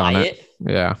acts on it?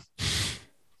 Yeah.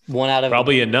 One out of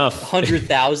probably enough.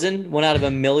 100,000, one out of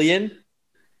a million.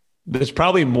 There's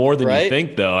probably more than you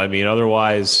think, though. I mean,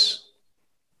 otherwise,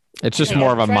 it's just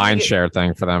more of a mind share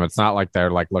thing for them. It's not like they're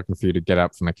like looking for you to get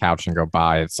up from the couch and go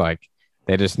buy. It's like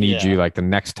they just need you like the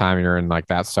next time you're in like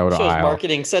that soda aisle.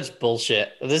 Marketing such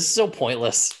bullshit. This is so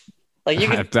pointless. Like you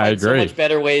can find so much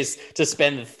better ways to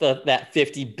spend that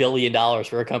 $50 billion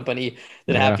for a company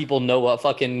than have people know what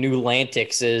fucking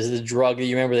Nulantix is, the drug that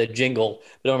you remember the jingle,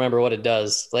 but don't remember what it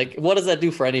does. Like, what does that do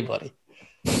for anybody?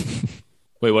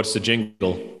 Wait, what's the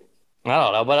jingle? I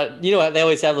don't know, but you know they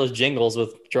always have those jingles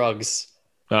with drugs.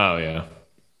 Oh yeah.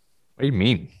 What do you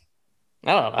mean?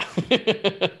 I don't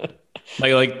know.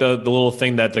 like the little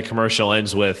thing that the commercial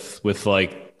ends with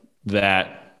like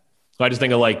that. I just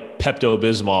think of like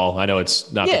Pepto-Bismol. I know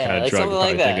it's not the kind of drug you're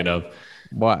probably thinking of.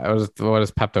 What is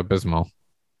Pepto-Bismol?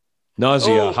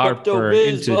 Nausea, heartburn,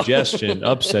 indigestion,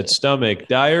 upset stomach,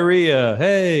 diarrhea.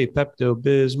 Hey,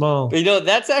 Pepto-Bismol. You know,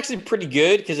 that's actually pretty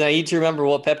good because I need to remember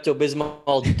what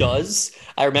Pepto-Bismol does.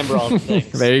 I remember all the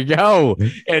things. There you go.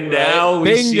 And now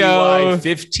we see why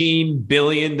 $15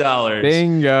 billion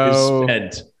is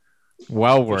spent.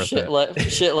 Well worth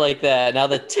it. Shit like that. Now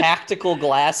the tactical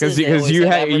glasses. Because you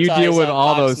deal with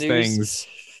all those things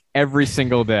every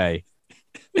single day.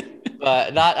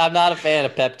 I'm not a fan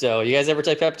of Pepto. You guys ever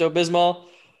take Pepto-Bismol?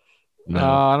 No,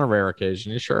 on a rare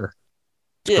occasion. You sure?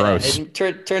 It's gross.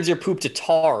 It turns your poop to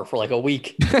tar for like a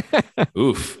week.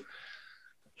 Oof.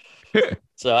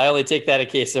 So I only take that in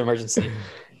case of emergency.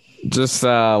 Just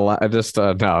lactose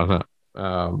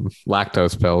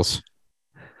pills.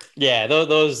 Yeah,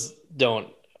 those don't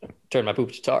turn my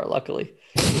poop to tar, luckily.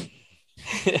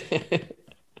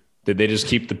 Did they just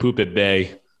keep the poop at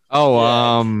bay?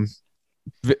 Oh,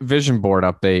 vision board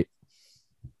update.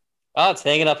 Oh, it's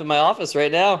hanging up in my office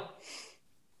right now.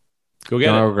 Go get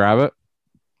it. Go grab it.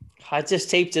 I just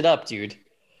taped it up, dude.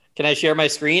 Can I share my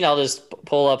screen? I'll just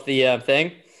pull up the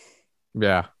thing.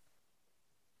 Yeah.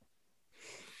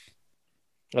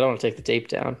 I don't want to take the tape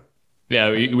down.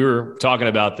 Yeah, we were talking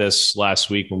about this last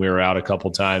week when we were out a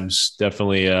couple times.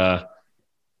 Definitely.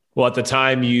 Well, at the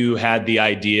time you had the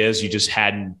ideas, you just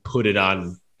hadn't put it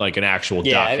on like an actual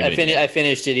document. I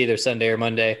finished it either Sunday or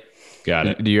Monday. Got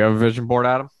it. Do you have a vision board,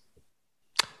 Adam?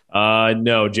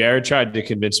 No, Jared tried to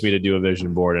convince me to do a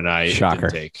vision board and I Shocker.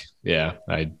 didn't take. Yeah,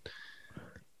 I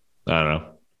don't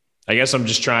know. I guess I'm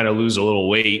just trying to lose a little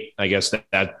weight. I guess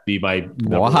that'd be my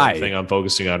number Why? one thing I'm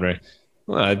focusing on, right?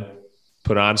 Well, I'd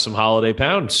put on some holiday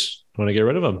pounds. I want to get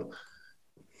rid of them.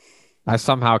 I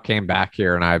somehow came back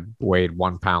here and I weighed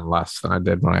 1 pound less than I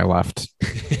did when I left.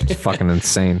 It's fucking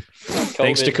insane.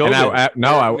 Thanks to COVID.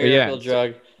 COVID. Miracle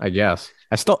drug. I guess.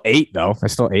 I still ate though. I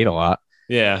still ate a lot.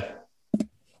 Yeah.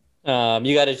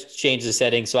 You got to change the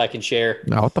settings so I can share.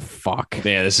 No, what the fuck?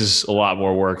 Man, this is a lot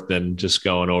more work than just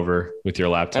going over with your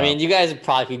laptop. I mean, you guys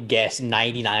probably could guess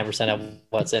 99% of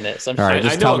what's in it. So I'm All right, sure-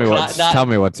 just tell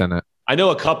me what's in it. I know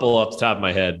a couple off the top of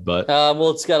my head, but well,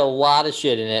 it's got a lot of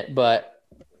shit in it, but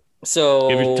so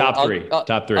give me top three.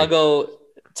 Top three. I'll go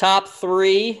top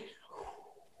 3.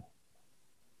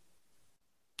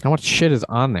 How much shit is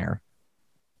on there?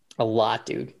 A lot,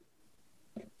 dude.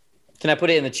 Can I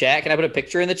put it in the chat? Can I put a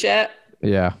picture in the chat?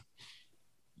 Yeah.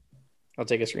 I'll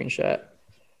take a screenshot.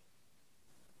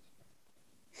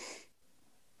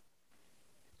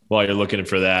 While you're looking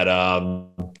for that,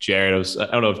 Jared, I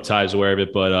don't know if Ty's aware of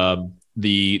it, but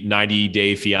the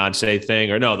 90-day fiance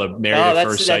thing, or no, the married at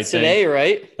first sight that's today, thing.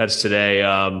 right? That's today.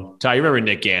 Ty, you remember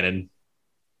Nick Gannon?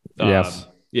 Yes.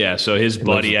 Yeah. So his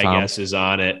buddy, I Tom. guess, is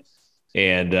on it,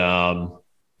 and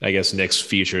I guess Nick's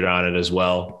featured on it as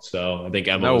well. So I think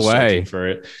Emma No was way. searching for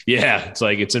it. Yeah,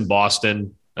 it's in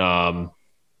Boston. I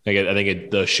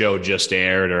think the show just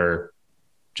aired or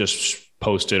just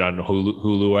posted on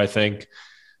Hulu. I think.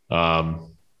 I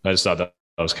just thought that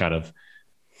was kind of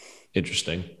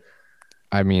interesting.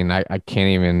 I mean, I can't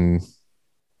even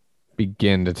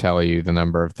begin to tell you the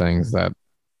number of things that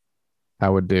I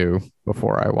would do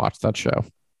before I watched that show.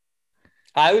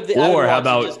 I would Or watch how it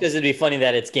about- just because it'd be funny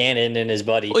that it's Gannon and his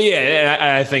buddy. Well, yeah,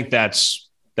 I think that's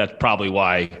probably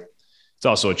why. It's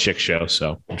also a chick show,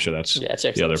 so I'm sure that's Yeah,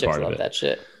 chicks, the other chicks part of love it. that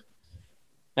shit.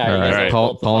 All you guys right, have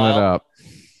pulled the pulling it file? up.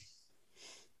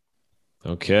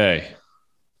 Okay.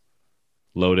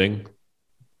 Loading.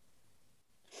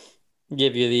 I'll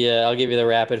give you the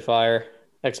rapid fire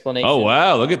explanation. Oh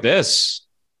wow! Look at this.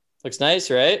 Looks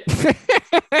nice, right?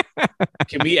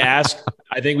 Can we ask?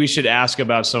 I think we should ask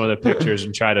about some of the pictures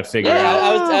and try to figure Yeah,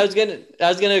 out. I was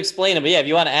gonna explain it, but yeah, if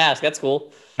you want to ask, that's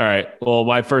cool. All right. Well,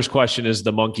 my first question is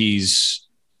the monkeys.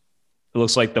 It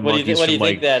looks like the What do monkeys. you from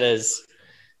think that is?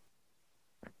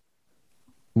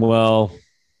 Well,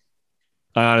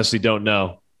 I honestly don't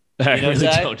know. I You know, really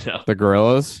Ty? don't know. The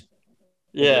gorillas?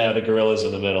 Yeah. The gorillas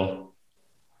in the middle.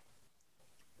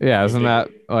 Yeah, isn't that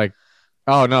like?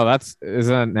 Oh no, isn't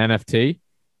that an NFT?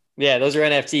 Yeah, those are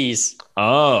NFTs.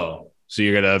 Oh, so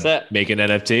you're gonna So- make an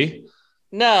NFT?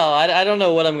 No, I don't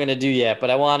know what I'm gonna do yet, but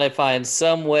I want to find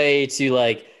some way to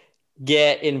like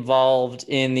get involved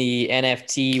in the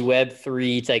NFT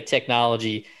Web3 like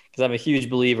technology because I'm a huge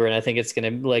believer and I think it's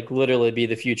gonna like literally be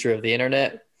the future of the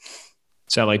internet.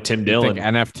 Sound like Tim I Dillon. think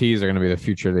NFTs are going to be the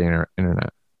future of the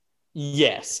internet.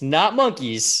 Yes, not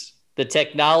monkeys. The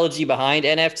technology behind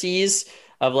NFTs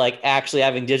of like actually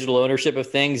having digital ownership of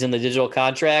things and the digital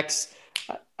contracts.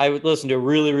 I would listen to a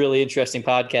really, really interesting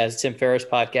podcast, Tim Ferriss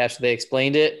podcast. Where they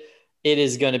explained it. It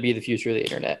is going to be the future of the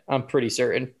internet. I'm pretty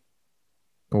certain.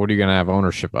 What are you going to have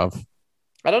ownership of?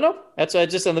 I don't know. That's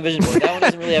just on the vision board. That one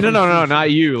doesn't really have. No, not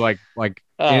you. Like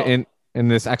Oh. in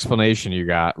this explanation you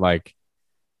got, like,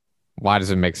 why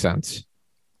does it make sense?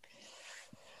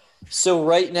 So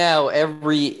right now,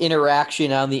 every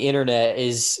interaction on the internet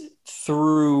is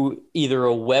through either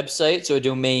a website, so a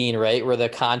domain, right, where the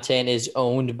content is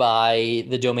owned by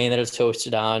the domain that it's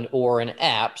hosted on, or an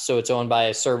app, so it's owned by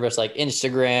a service like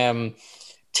Instagram,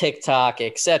 TikTok,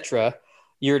 etc.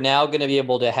 You're now going to be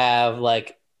able to have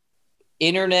like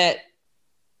internet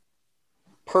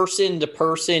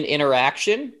person-to-person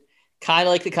interaction, kind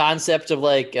of like the concept of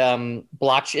like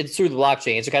blockchain. It's through the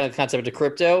blockchain. It's kind of the concept of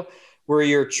crypto, where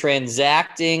you're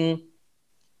transacting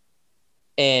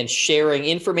and sharing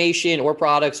information or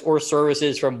products or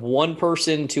services from one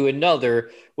person to another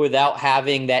without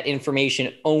having that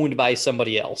information owned by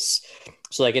somebody else.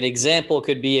 So like an example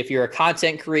could be if you're a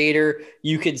content creator,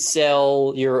 you could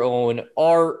sell your own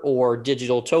art or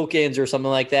digital tokens or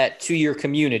something like that to your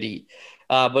community.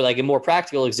 But like a more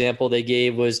practical example they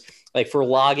gave was like for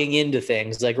logging into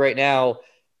things. Like right now,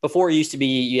 before it used to be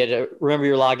you had to remember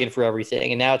your login for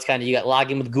everything. And now it's kind of you got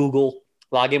login with Google,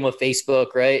 login with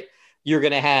Facebook, right? You're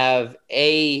going to have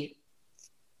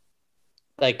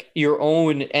like your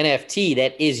own NFT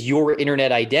that is your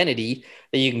internet identity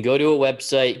that you can go to a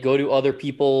website, go to other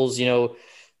people's,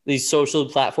 these social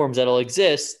platforms that'll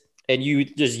exist, and you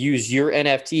just use your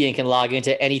NFT and can log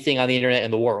into anything on the internet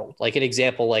in the world. Like an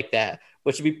example like that,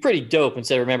 which would be pretty dope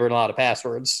instead of remembering a lot of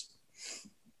passwords.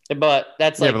 But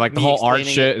that's But like the whole art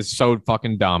shit is so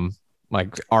fucking dumb.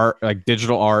 Like art, like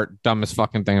digital art, dumbest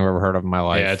fucking thing I've ever heard of in my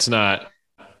life. Yeah, it's not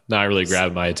really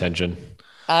grabbing my attention.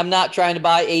 I'm not trying to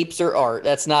buy apes or art.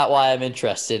 That's not why I'm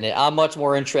interested in it. I'm much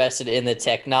more interested in the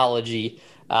technology.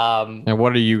 And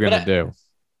what are you gonna do?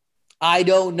 I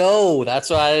don't know. That's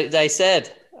what I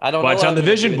said. I don't know. Watch on the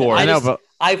vision board. I know, but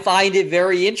I find it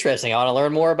very interesting. I want to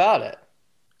learn more about it.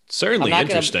 Certainly I'm not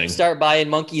interesting. Gonna start buying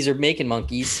monkeys or making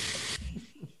monkeys.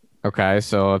 okay,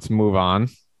 so let's move on.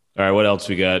 All right, what else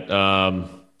we got?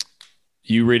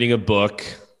 You reading a book.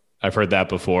 I've heard that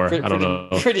before. I don't know.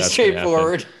 Pretty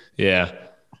straightforward. Yeah.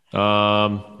 Ooh,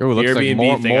 looks like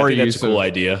Airbnb thing. more I think use that's a cool of,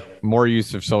 idea. More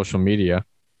use of social media.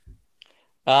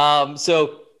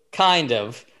 So kind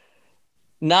of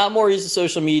not more use of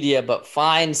social media, but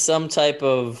find some type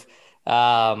of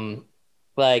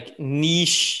like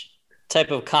niche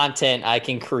type of content I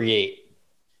can create,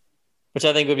 which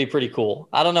I think would be pretty cool.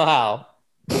 I don't know how,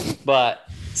 but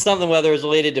something, whether it's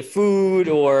related to food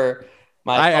or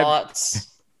my thoughts.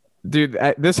 Dude,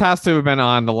 this has to have been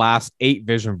on the last 8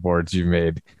 vision boards you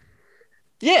made.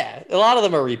 Yeah, a lot of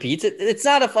them are repeats. It's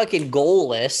not a fucking goal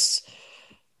list.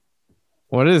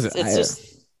 What is it? It's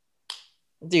just,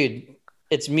 dude,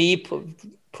 it's me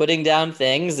putting down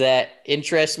things that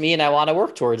interest me and I want to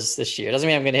work towards this year. Doesn't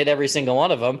mean I'm going to hit every single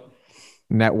one of them.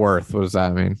 Net worth. What does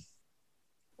that mean?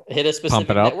 Hit a specific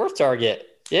it up? net worth target.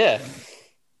 Yeah.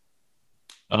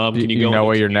 Can Do you you go know in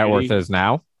what the your net worth community? is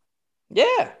now?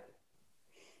 Yeah.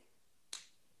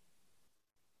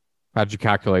 How'd you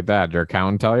calculate that? Did your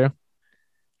accountant tell you?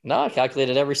 No, I calculate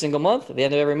it every single month. At the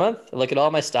end of every month, I look at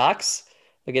all my stocks,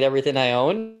 look at everything I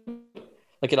own,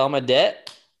 look at all my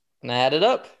debt, and I add it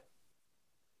up.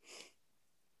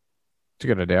 It's a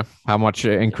good idea. How much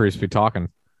increase we talking?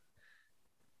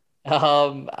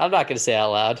 I'm not going to say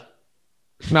out loud.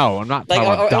 No, I'm not Like,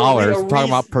 talking about a dollars. I'm talking reason-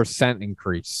 about percent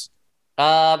increase.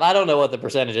 I don't know what the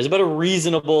percentage is, but a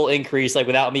reasonable increase, like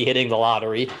without me hitting the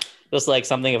lottery. Just like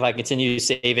something if I continue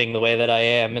saving the way that I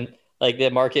am, and like the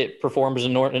market performs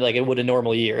like it would a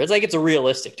normal year. It's like it's a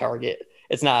realistic target.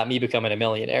 It's not me becoming a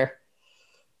millionaire.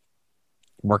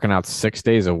 Working out 6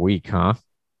 days a week, huh?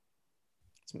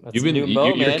 That's You've been a new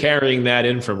mo, you're man. carrying that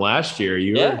in from last year.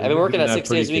 I've been working out 6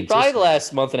 days a week, probably the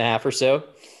last month and a half or so.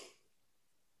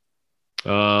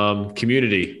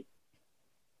 Community.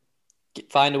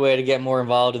 Find a way to get more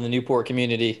involved in the Newport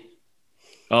community.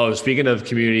 Oh, speaking of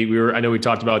community, I know we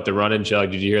talked about the run and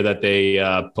jug. Did you hear that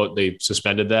they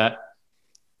suspended that?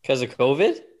 Because of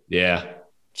COVID? Yeah,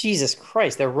 Jesus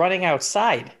Christ, they're running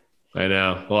outside. I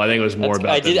know. Well, I think it was more about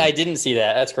I didn't see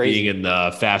that. That's crazy. being in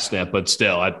the Fastnet, but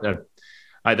still,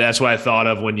 I that's what I thought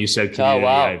of when you said community. Oh,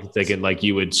 wow. I'm thinking like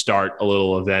you would start a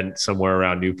little event somewhere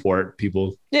around Newport.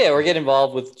 People. Yeah, or get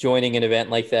involved with joining an event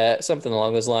like that, something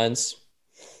along those lines.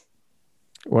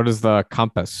 What is the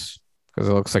compass? Because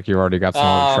it looks like you already got some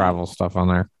other travel stuff on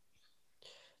there.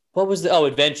 What was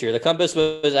adventure? The compass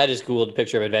was, I just Googled a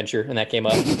picture of adventure and that came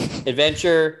up.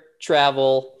 Adventure,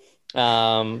 travel.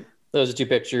 Those are 2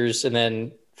 pictures. And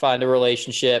then find a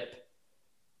relationship.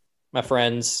 My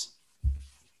friends.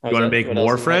 You want to make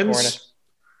more friends?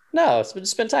 No, it's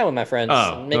just spend time with my friends.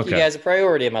 Oh, and make okay. you guys a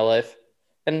priority in my life.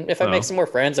 And if I Oh. make some more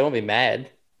friends, I won't be mad.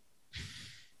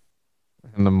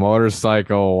 And the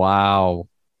motorcycle, wow.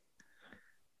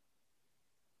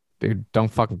 Dude, don't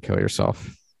fucking kill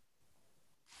yourself.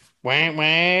 Wah,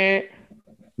 wah.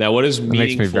 Now, what is It meaningful?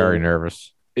 makes me very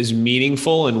nervous. Is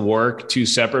meaningful and work 2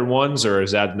 separate ones, or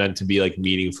is that meant to be like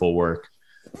meaningful work?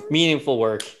 Meaningful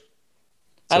work.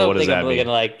 I So don't what does think I'm that really mean?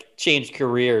 gonna like change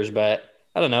careers, but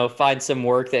I don't know, find some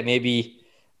work that maybe,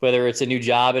 whether it's a new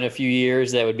job in a few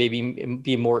years, that would maybe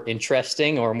be more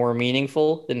interesting or more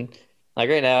meaningful than like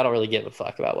right now. I don't really give a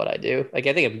fuck about what I do. Like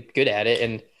I think I'm good at it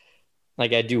and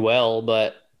like I do well,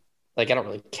 but like I don't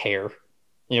really care.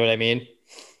 You know what I mean?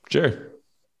 Sure.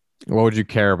 What would you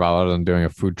care about other than doing a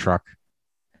food truck?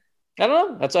 I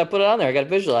don't know. That's why I put it on there. I got to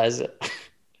visualize it.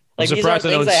 Like these are surprised I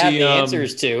things don't I have see, the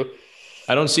answers to.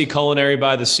 I don't see Culinary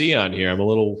by the Sea on here. I'm a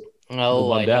little.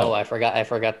 Oh, I bummed know. out. I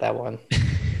forgot that one.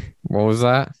 What was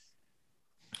that?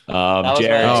 was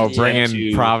Jared, my Oh, idea. bringing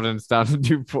to Providence down to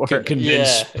Newport.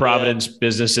 convince Yeah, Providence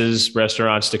businesses,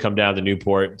 restaurants to come down to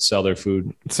Newport and sell their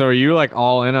food. So are you like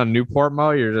all in on Newport,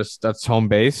 Mo? You're just, that's home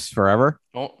base forever?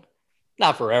 Well,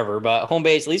 not forever, but home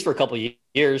base at least for a couple of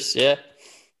years. Yeah.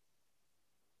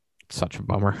 Such a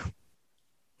bummer.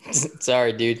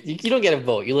 Sorry, dude. You don't get a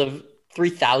vote. You live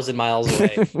 3,000 miles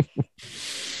away.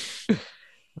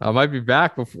 I might be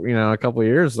back before, a couple of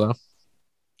years though.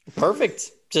 Perfect.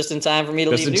 Just in time for me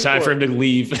to Just leave. in time for him Newport. to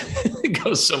leave,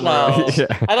 go somewhere No. else.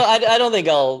 Yeah. I don't think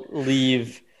I'll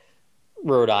leave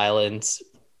Rhode Island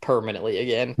permanently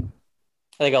again.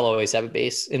 I think I'll always have a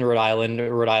base in Rhode Island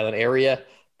area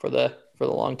for the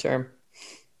long term.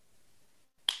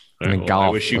 I mean,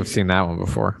 golf. I've seen that one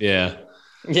before. Yeah.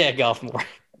 Yeah, golf more.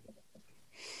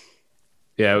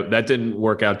 Yeah, that didn't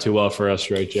work out too well for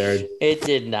us, right, Jared? It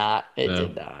did not. It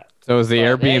did not. So is the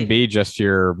Airbnb just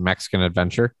your Mexican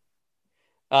adventure?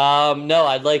 No,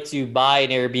 I'd like to buy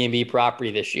an Airbnb property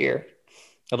this year.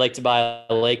 I'd like to buy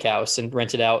a lake house and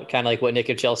rent it out, kind of like what Nick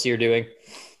and Chelsea are doing.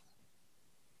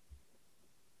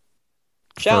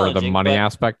 For the money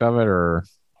aspect of it, or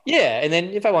yeah, and then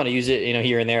if I want to use it,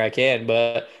 here and there, I can.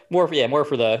 But more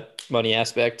for the money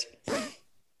aspect.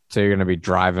 So you're going to be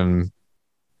driving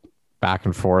back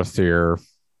and forth to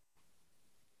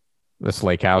this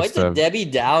lake house. Like the Debbie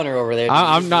Downer over there.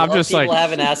 I'm just people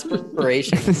having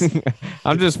aspirations.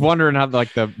 I'm just wondering how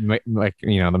the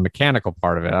mechanical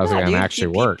part of it. How's it going to actually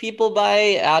work? People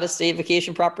buy out of state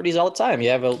vacation properties all the time. You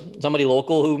have somebody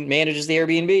local who manages the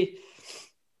Airbnb.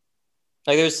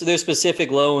 Like there's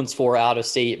specific loans for out of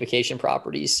state vacation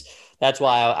properties. That's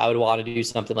why I would want to do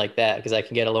something like that, because I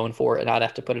can get a loan for it and not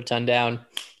have to put a ton down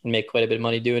and make quite a bit of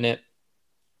money doing it.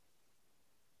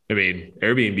 I mean,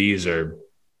 Airbnbs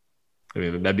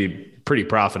that'd be pretty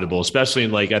profitable, especially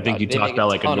in I think you talked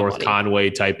about a North Conway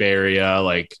type area,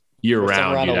 like year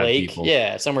round. On a lake. People.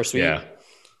 Yeah, somewhere sweet. Yeah.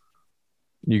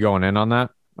 You going in on that,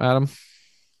 Adam?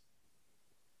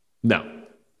 No,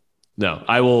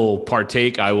 I will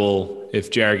partake. If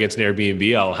Jared gets an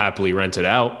Airbnb, I'll happily rent it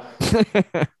out.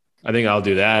 I think I'll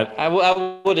do that. I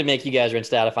wouldn't make you guys rent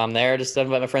it out if I'm there. Just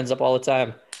invite my friends up all the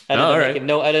time. I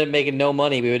didn't make no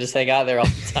money. We would just hang out there all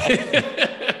the time.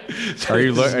 Are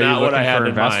you looking for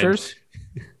investors?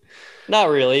 Not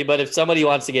really, but if somebody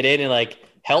wants to get in and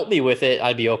help me with it,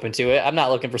 I'd be open to it. I'm not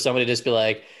looking for somebody to just be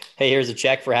like, hey, here's a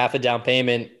check for half a down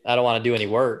payment. I don't want to do any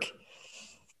work.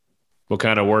 What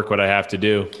kind of work would I have to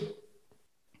do?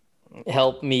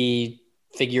 Help me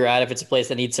figure out if it's a place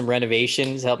that needs some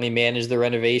renovations, help me manage the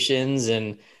renovations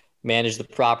and manage the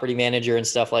property manager and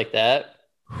stuff like that.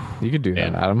 You could do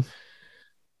that, Adam.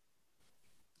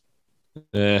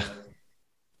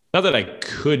 Not that I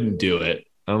couldn't do it.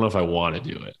 I don't know if I want to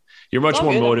do it. You're much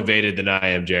more motivated than I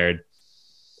am, Jared.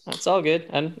 That's all good.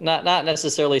 I'm not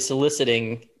necessarily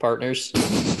soliciting partners.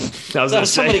 I was going to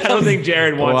say, I don't think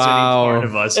Jared wants any part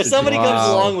of us. If somebody comes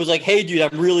along and was like, hey, dude,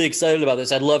 I'm really excited about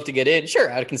this. I'd love to get in.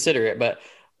 Sure, I'd consider it. But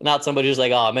not somebody who's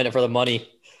like, oh, I'm in it for the money.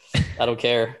 I don't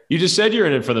care. You just said you're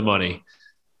in it for the money.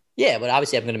 Yeah, but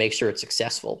obviously I'm going to make sure it's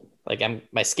successful.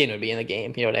 My skin would be in the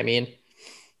game. You know what I mean?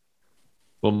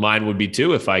 Well, mine would be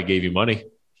too if I gave you money.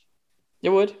 It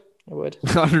would.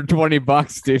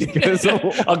 $120,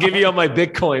 dude. I'll give you all my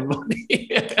Bitcoin money.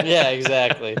 Yeah,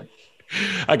 exactly.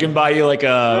 I can buy you a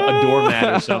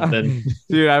doormat or something.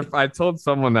 Dude, I told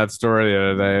someone that story the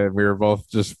other day. We were both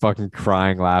just fucking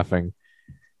crying, laughing.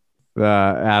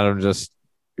 Adam just,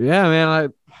 yeah,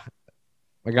 man,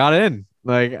 I got in.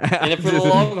 In it for the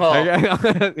long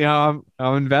haul.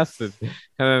 I'm invested.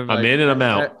 And then, I'm in and I'm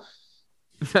out.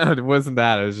 It wasn't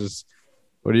that. It was just,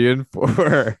 what are you in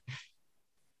for?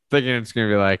 Thinking it's gonna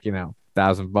be $1,000,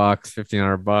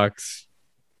 $1,500,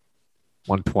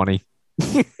 120.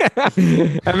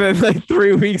 And then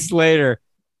 3 weeks later,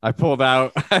 I pulled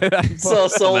out.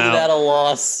 Sold it at a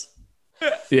loss.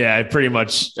 Yeah,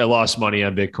 I lost money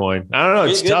on Bitcoin. I don't know.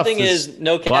 It's tough. The good thing is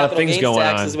no capital gains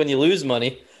taxes when you lose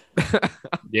money.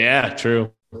 Yeah,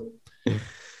 true.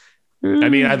 I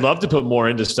mean, I'd love to put more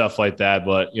into stuff like that,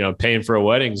 but paying for a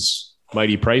wedding's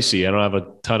mighty pricey. I don't have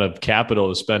a ton of capital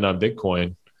to spend on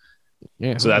Bitcoin.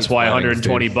 Yeah, so that's why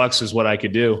 $120 is what I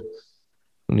could do.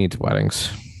 Who needs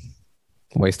weddings?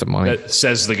 Waste of money. That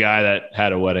says the guy that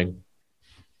had a wedding.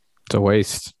 It's a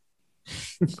waste.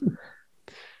 Just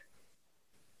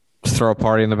throw a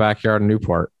party in the backyard in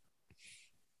Newport.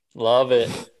 Love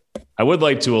it. I would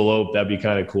like to elope. That'd be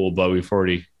kind of cool, but we're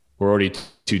already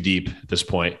too deep at this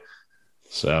point.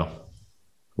 So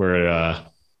we're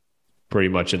pretty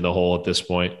much in the hole at this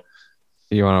point.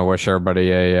 You want to wish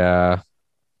everybody a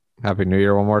Happy New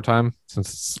Year one more time, since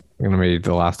it's going to be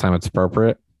the last time it's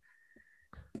appropriate.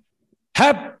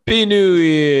 Happy New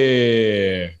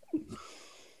Year.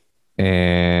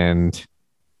 And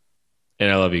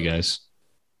I love you guys.